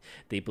cat, and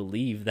they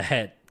believe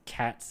that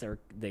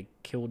they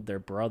killed their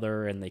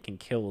brother and they can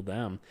kill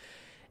them.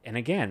 And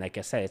again, like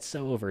I said, it's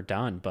so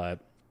overdone, but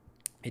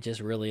it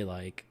just really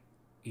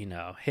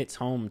hits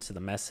home to the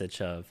message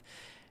of,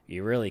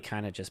 you really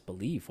kind of just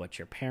believe what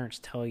your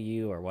parents tell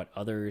you, or what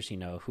others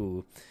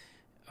who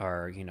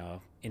are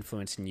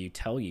influencing you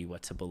tell you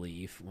what to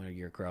believe when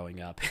you're growing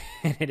up.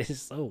 And it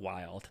is so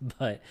wild.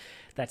 But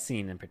that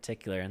scene in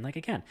particular, and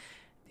again,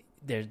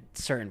 there's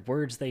certain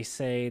words they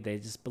say, they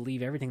just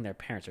believe everything their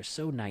parents are,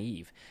 so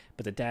naive.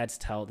 But the dad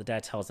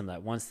tells them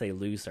that once they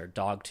lose their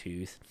dog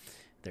tooth,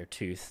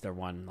 their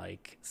one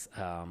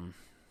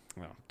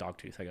dog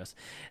tooth, I guess,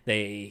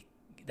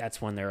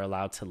 that's when they're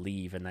allowed to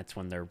leave, and that's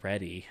when they're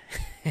ready.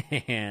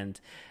 And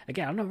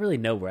again, I don't really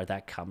know where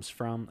that comes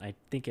from. I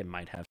think it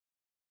might have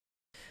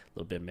a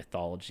little bit of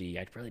mythology.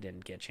 I really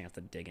didn't get a chance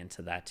to dig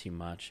into that too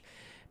much,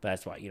 but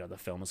that's why the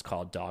film is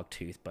called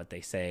Dogtooth. But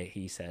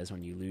he says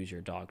when you lose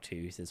your dog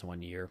tooth is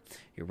when you're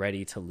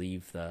ready to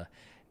leave the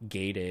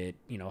gated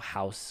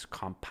house,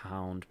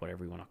 compound,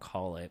 whatever you want to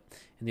call it,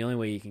 and the only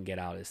way you can get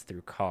out is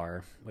through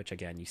car, which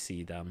again, you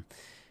see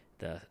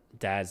the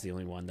dad's the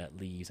only one that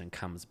leaves and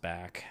comes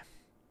back.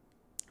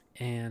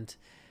 And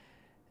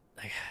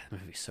the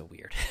movie's so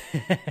weird.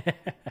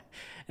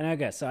 And I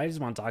guess so I just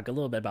want to talk a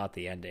little bit about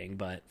the ending.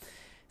 But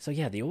so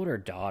yeah, the older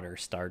daughter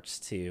starts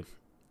to,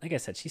 like I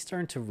said, she's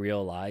starting to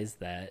realize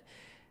that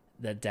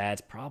the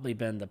dad's probably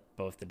been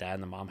both the dad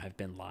and the mom have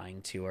been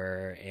lying to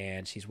her,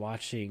 and she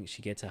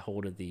gets a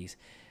hold of these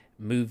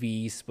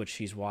movies, which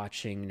she's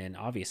watching, and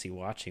obviously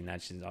watching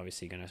that, she's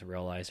obviously going to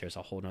realize there's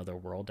a whole nother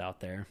world out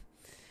there.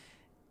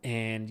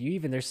 And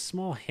there's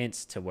small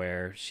hints to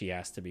where she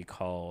has to be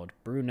called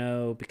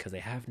Bruno because they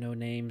have no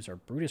names, or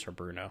Brutus or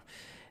Bruno.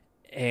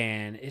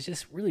 And it's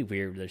just really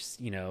weird. There's,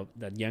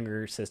 the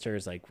younger sister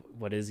is like,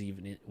 what is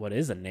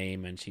a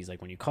name? And she's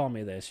like, when you call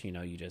me this,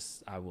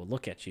 I will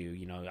look at you,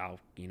 I'll,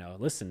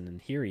 listen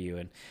and hear you.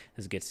 And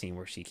there's a good scene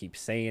where she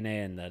keeps saying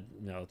it, and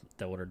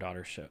the older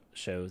daughter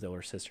the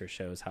older sister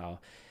shows how,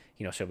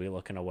 she'll be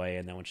looking away.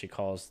 And then when she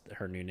calls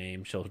her new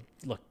name, she'll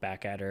look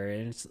back at her,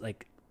 and it's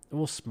like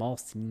little small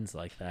scenes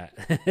like that.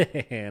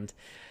 And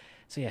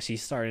So yeah,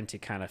 she's starting to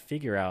kind of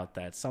figure out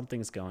that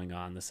something's going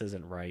on. This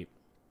isn't right.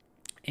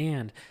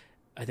 And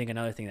I think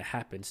another thing that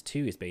happens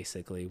too is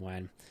basically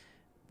when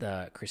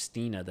the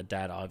Christina, the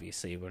dad,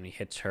 obviously, when he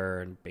hits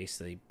her and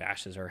basically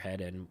bashes her head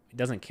and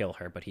doesn't kill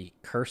her, but he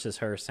curses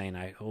her, saying,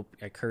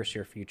 I curse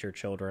your future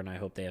children. I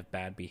hope they have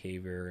bad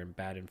behavior and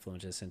bad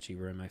influences since you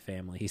ruined my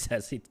family. He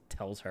says, he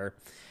tells her.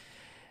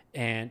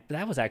 And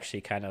that was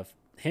actually kind of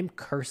him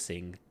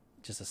cursing,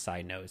 just a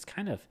side note, it's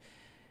kind of,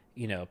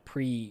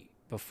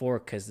 before,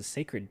 because the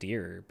Sacred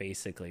Deer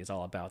basically is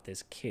all about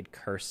this kid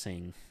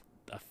cursing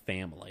a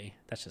family.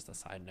 That's just a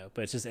side note,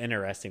 but it's just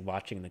interesting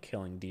watching The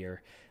Killing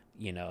Deer,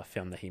 a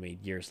film that he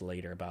made years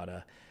later about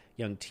a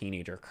young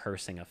teenager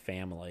cursing a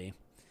family,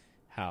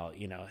 how,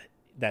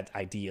 that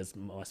idea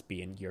must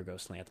be in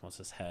Yorgos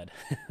Lanthimos' head.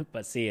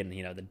 But seeing,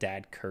 the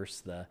dad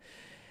curse the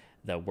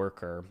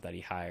worker that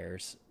he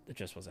hires, it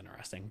just was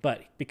interesting.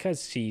 But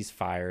because she's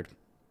fired,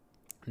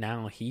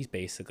 now he's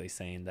basically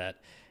saying that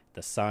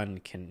the son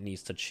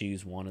needs to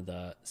choose one of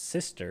the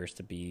sisters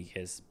to be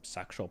his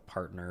sexual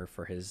partner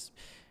for his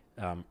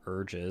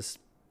urges.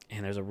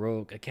 And there's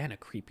a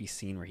creepy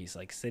scene where he's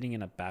like sitting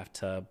in a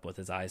bathtub with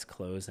his eyes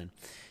closed, and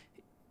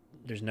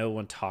there's no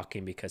one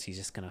talking because he's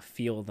just gonna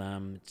feel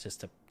them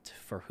just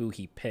for who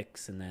he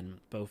picks. And then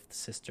both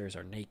sisters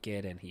are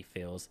naked, and he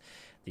feels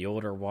the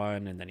older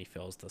one, and then he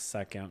feels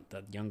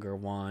the younger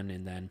one,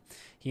 and then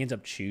he ends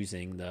up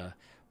choosing the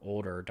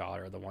older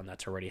daughter, the one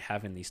that's already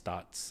having these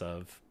thoughts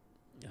of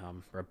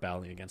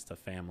rebelling against the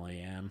family.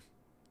 And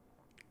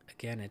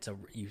again,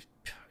 you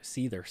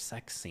see their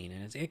sex scene,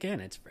 and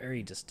it's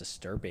very just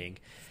disturbing.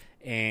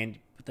 And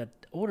the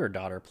older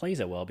daughter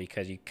plays it well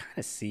because you kind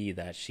of see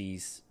that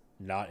she's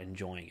not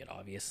enjoying it,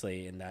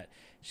 obviously, and that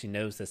she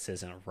knows this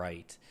isn't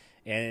right.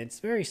 And it's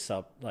very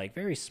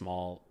very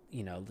small,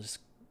 just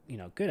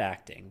good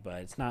acting, but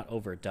it's not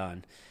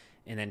overdone.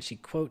 And then she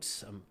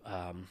quotes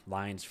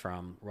lines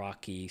from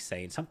Rocky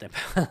saying something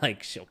about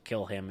like she'll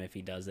kill him if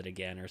he does it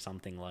again or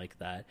something like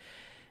that.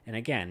 And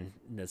again,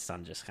 the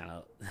son just kind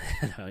of,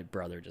 my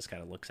brother just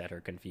kind of looks at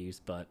her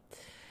confused, but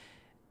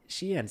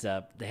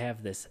they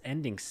have this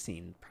ending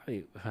scene,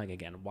 probably, like,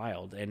 again,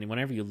 wild. And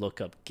whenever you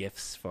look up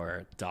GIFs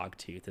for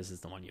Dogtooth, this is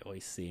the one you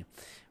always see,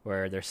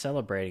 where they're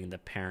celebrating the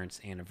parents'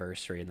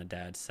 anniversary, and the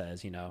dad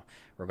says,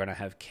 we're going to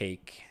have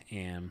cake.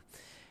 And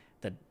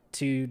the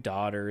two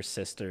daughters,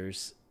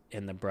 sisters,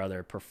 and the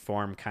brother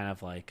perform kind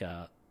of like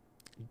a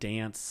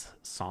dance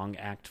song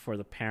act for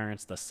the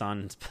parents. The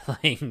son's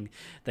playing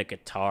the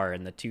guitar,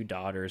 and the two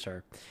daughters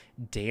are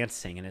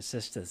dancing. And it's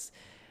just this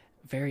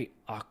very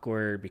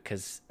awkward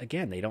because,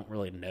 again, they don't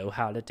really know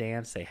how to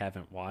dance. They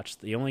haven't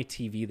watched. The only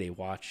TV they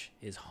watch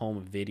is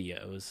home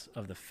videos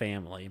of the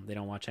family. They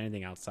don't watch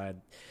anything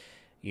outside,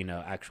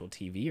 actual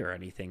TV or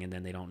anything. And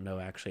then they don't know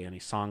actually any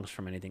songs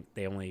from anything.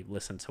 They only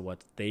listen to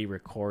what they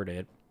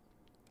recorded.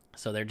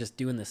 So they're just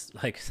doing this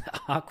like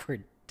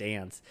awkward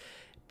dance.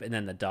 And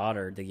then the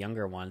daughter, the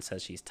younger one,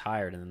 says she's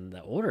tired. And then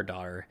the older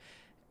daughter,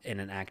 in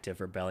an act of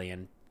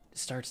rebellion,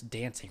 starts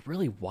dancing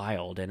really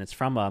wild. And it's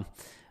from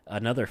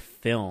another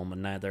film,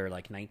 another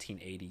like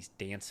 1980s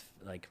dance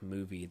like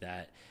movie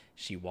that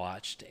she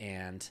watched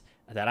and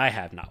that I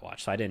have not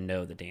watched. So I didn't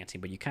know the dancing,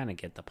 but you kind of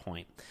get the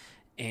point.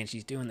 And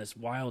she's doing this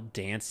wild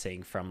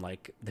dancing from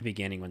like the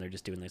beginning when they're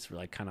just doing this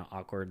like kind of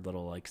awkward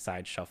little like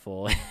side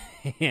shuffle.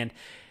 And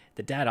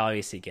the dad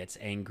obviously gets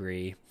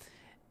angry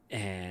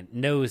and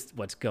knows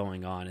what's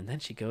going on. And then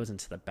she goes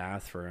into the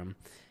bathroom,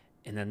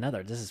 and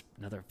this is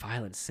another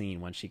violent scene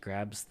when she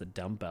grabs a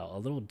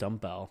little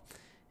dumbbell,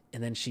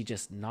 and then she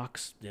just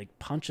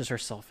punches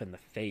herself in the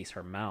face,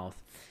 her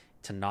mouth,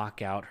 to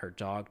knock out her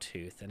dog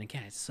tooth. And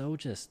again, it's so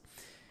just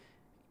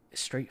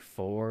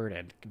straightforward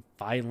and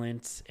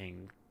violent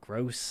and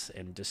gross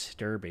and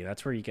disturbing.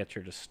 That's where you get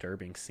your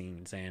disturbing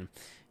scenes. And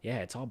yeah,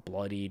 it's all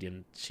bloodied,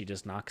 and she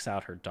just knocks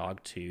out her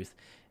dog tooth,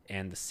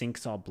 and the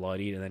sink's all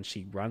bloodied. And then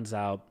she runs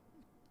out,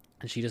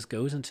 and she just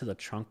goes into the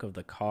trunk of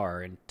the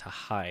car and to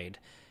hide,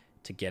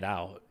 to get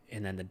out.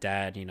 And then the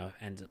dad,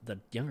 and the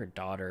younger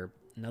daughter,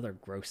 another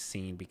gross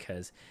scene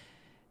because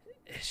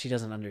she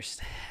doesn't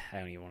understand. I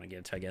don't even want to get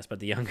into it, I guess, but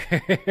the younger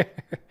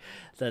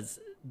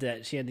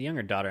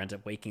daughter ends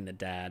up waking the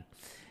dad,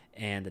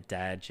 and the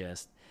dad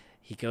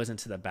he goes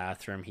into the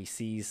bathroom. He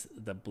sees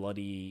the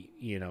bloody,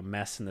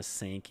 mess in the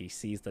sink. He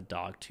sees the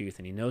dog tooth,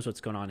 and he knows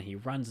what's going on. He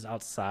runs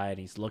outside.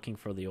 He's looking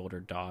for the older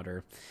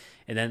daughter.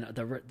 And then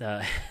the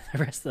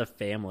rest of the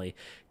family,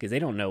 because they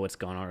don't know what's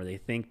going on, or they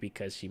think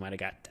because she might have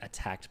got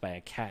attacked by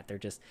a cat, they're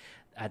just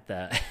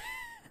they're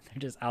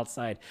just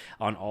outside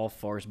on all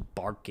fours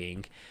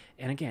barking.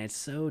 And again, it's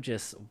so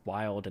just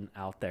wild and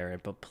out there,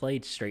 but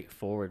played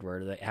straightforward,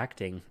 where the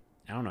acting,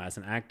 I don't know, as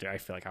an actor, I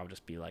feel like I would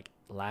just be like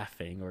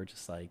laughing, or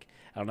just like,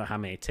 I don't know how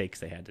many takes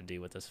they had to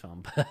do with this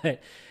film.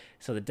 But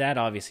so the dad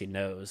obviously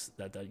knows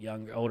that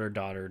the older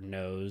daughter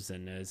knows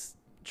and is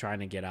trying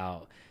to get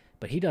out,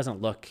 but he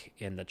doesn't look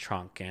in the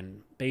trunk.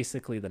 And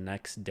basically the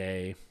next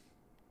day,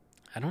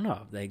 I don't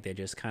know, they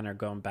just kind of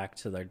going back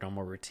to their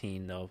normal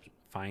routine. They'll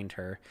find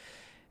her,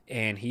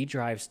 and he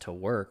drives to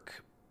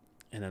work,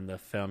 and then the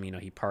film,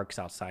 he parks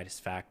outside his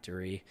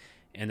factory,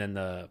 and then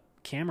the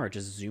camera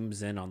just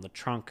zooms in on the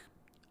trunk,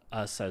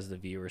 us as the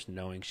viewers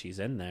knowing she's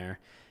in there,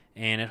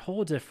 and it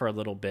holds it for a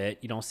little bit.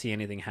 You don't see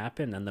anything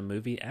happen, then the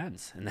movie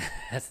ends, and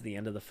that's the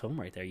end of the film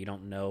right there. You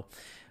don't know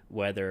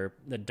whether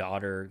the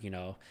daughter,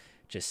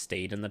 just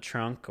stayed in the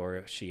trunk or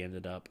if she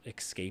ended up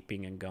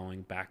escaping and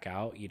going back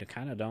out. You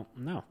kind of don't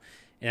know.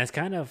 And that's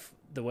kind of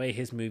the way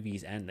his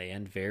movies end. They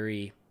end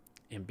very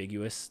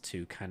ambiguous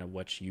to kind of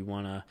what you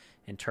want to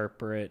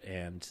interpret,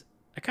 and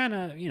I kind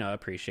of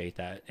appreciate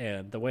that.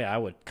 And the way I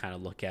would kind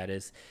of look at it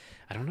is,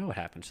 I don't know what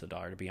happened to the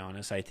daughter, to be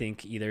honest. I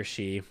think either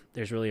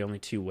there's really only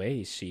two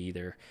ways. She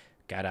either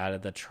got out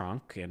of the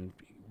trunk and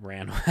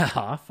ran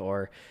off,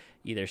 or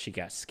either she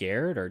got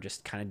scared or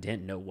just kind of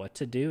didn't know what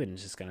to do and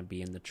is just going to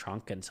be in the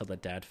trunk until the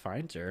dad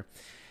finds her.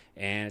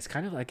 And it's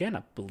kind of, again,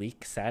 a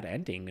bleak, sad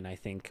ending. And I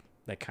think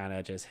that kind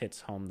of just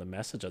hits home the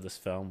message of this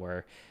film,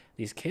 where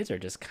these kids are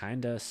just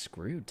kind of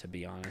screwed, to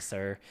be honest.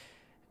 They're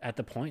at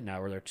the point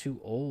now where they're too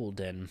old,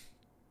 and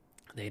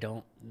they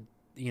don't,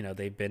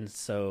 they've been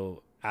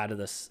so out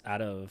of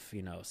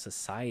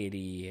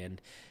society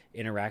and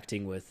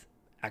interacting with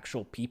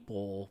actual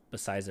people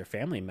besides their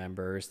family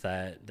members,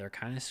 that they're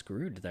kind of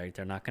screwed.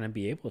 They're not going to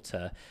be able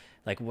to,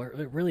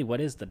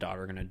 what is the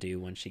daughter going to do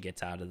when she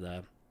gets out of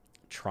the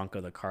trunk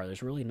of the car?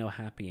 There's really no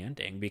happy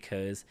ending,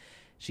 because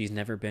she's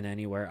never been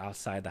anywhere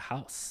outside the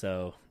house.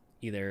 So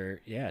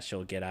either,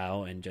 she'll get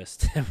out and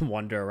just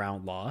wander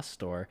around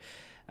lost, or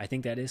I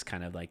think that is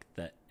kind of like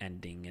the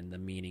ending, and the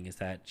meaning is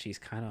that she's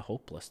kind of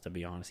hopeless, to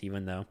be honest.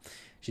 Even though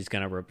she's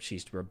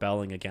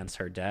rebelling against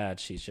her dad,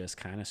 she's just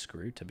kind of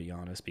screwed, to be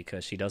honest,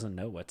 because she doesn't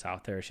know what's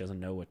out there. She doesn't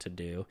know what to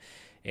do,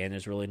 and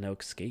there's really no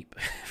escape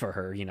for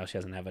her. She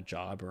doesn't have a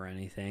job or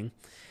anything.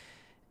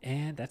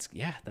 And that's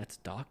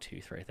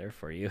Dogtooth right there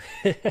for you.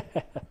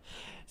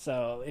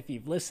 So if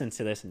you've listened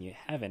to this and you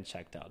haven't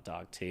checked out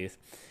Dogtooth,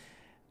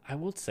 I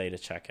would say to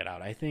check it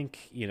out. I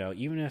think,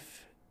 even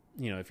if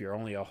you're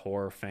only a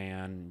horror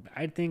fan,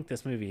 I think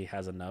this movie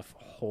has enough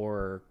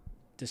horror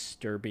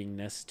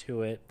disturbingness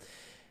to it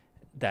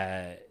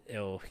that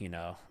it'll,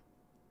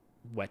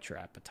 whet your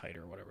appetite,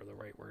 or whatever the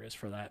right word is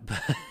for that.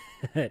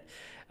 But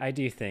I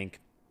do think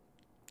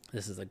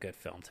this is a good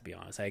film, to be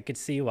honest. I could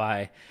see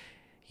why,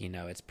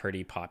 it's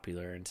pretty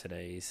popular in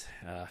today's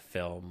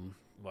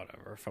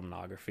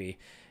filmography.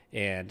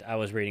 And I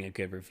was reading a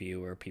good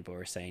review where people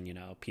were saying,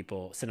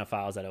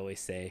 cinephiles that always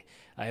say,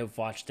 I have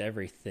watched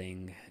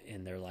everything,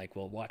 and they're like,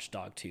 well, watch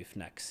Dogtooth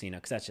next,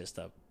 because that's just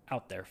a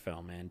out there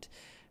film. And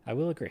I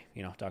will agree,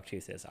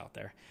 Dogtooth is out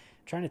there.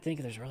 I'm trying to think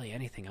if there's really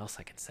anything else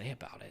I can say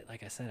about it.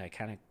 Like I said, I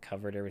kind of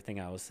covered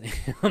everything I was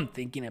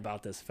thinking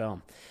about this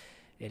film.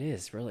 It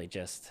is really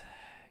just,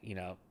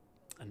 an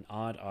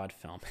odd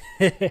film.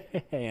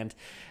 And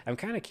I'm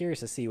kind of curious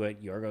to see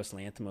what Yorgos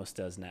Lanthimos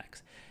does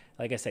next.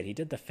 Like I said, he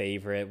did The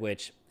Favorite,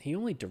 which he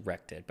only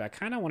directed, but I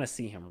kind of want to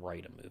see him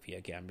write a movie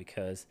again,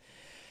 because,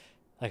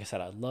 like I said,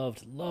 I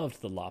loved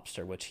The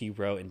Lobster, which he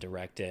wrote and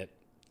directed,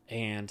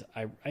 and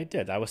I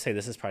would say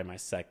this is probably my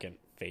second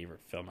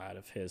favorite film out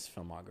of his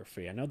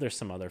filmography. I know there's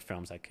some other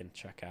films I can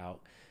check out,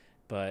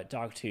 but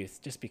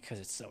Dogtooth, just because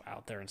it's so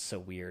out there and so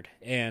weird.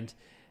 And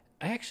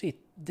I actually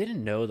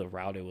didn't know the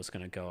route it was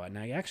going to go, and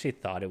I actually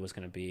thought it was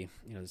going to be,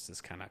 this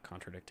is kind of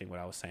contradicting what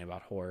I was saying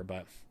about horror,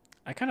 but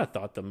I kind of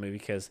thought the movie,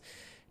 because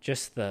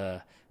just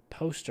the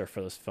poster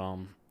for this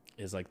film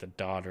is like the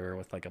daughter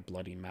with like a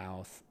bloody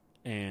mouth,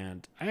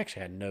 and I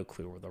actually had no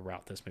clue where the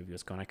route this movie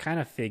was going. I kind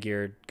of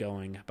figured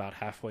going about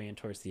halfway in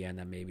towards the end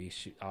that maybe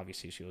she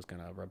was going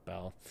to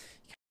rebel.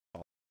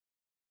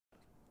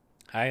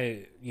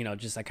 I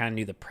kind of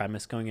knew the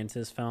premise going into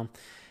this film,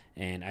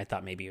 and I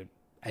thought maybe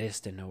I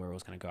just didn't know where it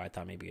was going to go. I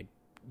thought maybe it'd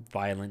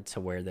violent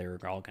to where they were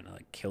all going to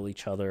like kill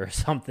each other or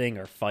something,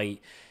 or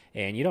fight,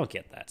 and you don't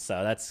get that.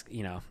 So that's,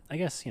 I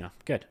guess,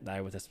 good.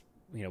 With this,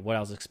 what I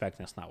was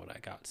expecting, that's not what I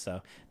got.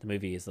 So the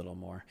movie is a little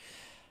more,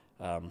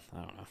 I don't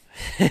know.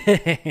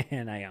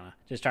 And I don't know,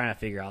 just trying to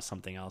figure out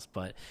something else.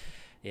 But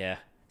yeah.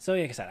 So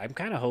like I said, I'm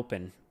kind of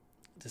hoping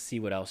to see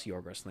what else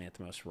Yorgos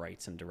Lanthimos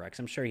writes and directs.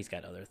 I'm sure he's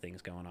got other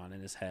things going on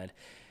in his head,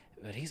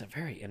 but he's a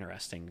very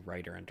interesting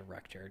writer and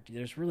director.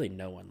 There's really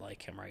no one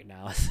like him right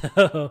now.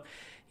 So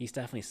he's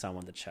definitely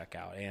someone to check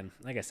out. And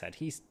like I said,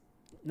 he's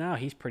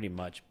pretty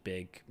much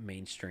big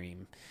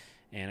mainstream.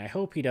 And I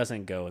hope he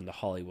doesn't go in the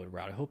Hollywood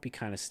route. I hope he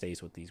kind of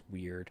stays with these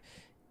weird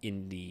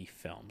indie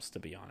films, to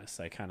be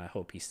honest. I kind of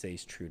hope he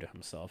stays true to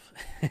himself.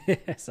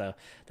 So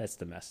that's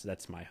the message.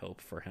 That's my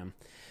hope for him.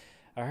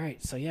 All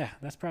right. So yeah,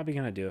 that's probably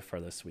going to do it for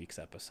this week's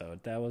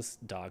episode. That was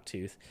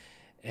Dogtooth.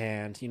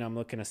 And, I'm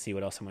looking to see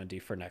what else I'm going to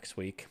do for next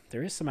week.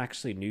 There is some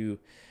actually new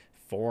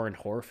foreign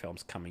horror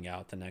films coming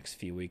out the next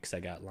few weeks I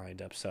got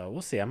lined up. So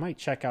we'll see. I might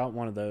check out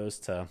one of those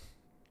to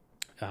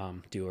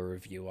do a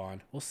review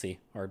on. We'll see.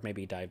 Or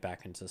maybe dive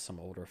back into some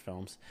older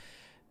films.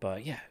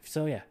 But yeah.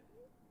 So yeah,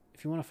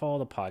 if you want to follow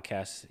the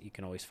podcast, you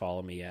can always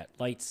follow me at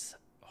Lights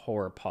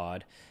Horror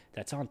Pod.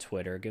 That's on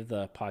Twitter. Give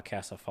the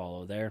podcast a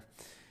follow there.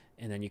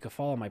 And then you can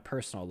follow my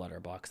personal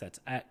letterbox. That's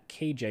at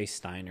KJ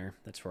Steiner.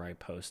 That's where I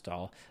post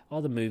all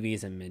the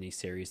movies and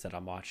miniseries that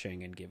I'm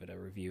watching and give it a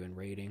review and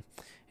rating.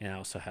 And I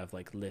also have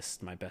like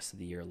lists, my best of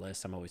the year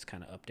list. I'm always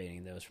kind of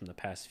updating those from the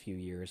past few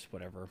years,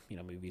 whatever,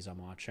 movies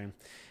I'm watching.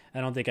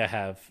 I don't think I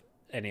have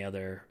any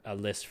other a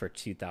list for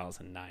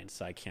 2009,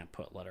 so I can't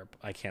put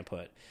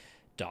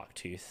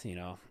Dogtooth,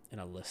 in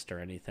a list or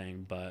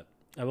anything. But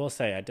I will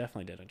say I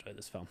definitely did enjoy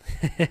this film.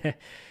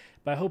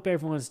 But I hope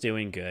everyone's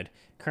doing good.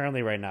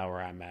 Currently, right now where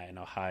I'm at in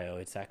Ohio,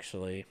 it's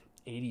actually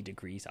 80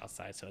 degrees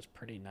outside, so it's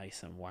pretty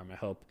nice and warm. I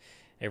hope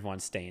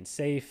everyone's staying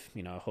safe.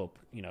 I hope,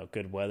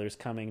 good weather's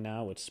coming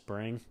now with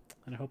spring,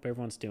 and I hope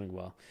everyone's doing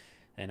well.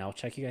 And I'll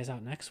check you guys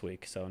out next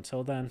week. So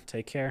until then,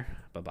 take care.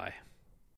 Bye-bye.